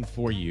question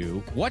for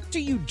you. What do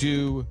you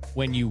do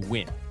when you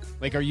win?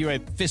 Like, are you a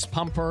fist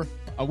pumper,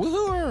 a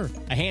woohooer,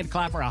 a hand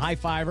clapper, a high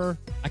fiver?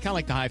 I kind of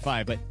like the high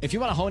five, but if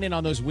you want to hone in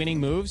on those winning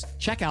moves,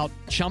 check out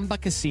Chumba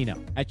Casino.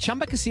 At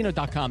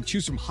ChumbaCasino.com,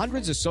 choose from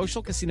hundreds of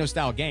social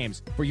casino-style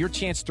games for your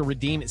chance to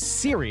redeem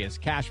serious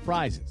cash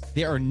prizes.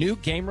 There are new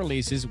game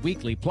releases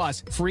weekly,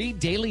 plus free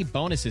daily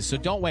bonuses, so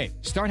don't wait.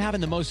 Start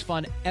having the most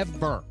fun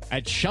ever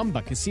at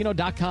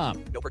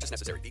ChumbaCasino.com. No purchase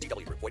necessary.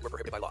 VGW Group. Void where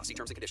prohibited by law. See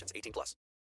terms and conditions. 18+.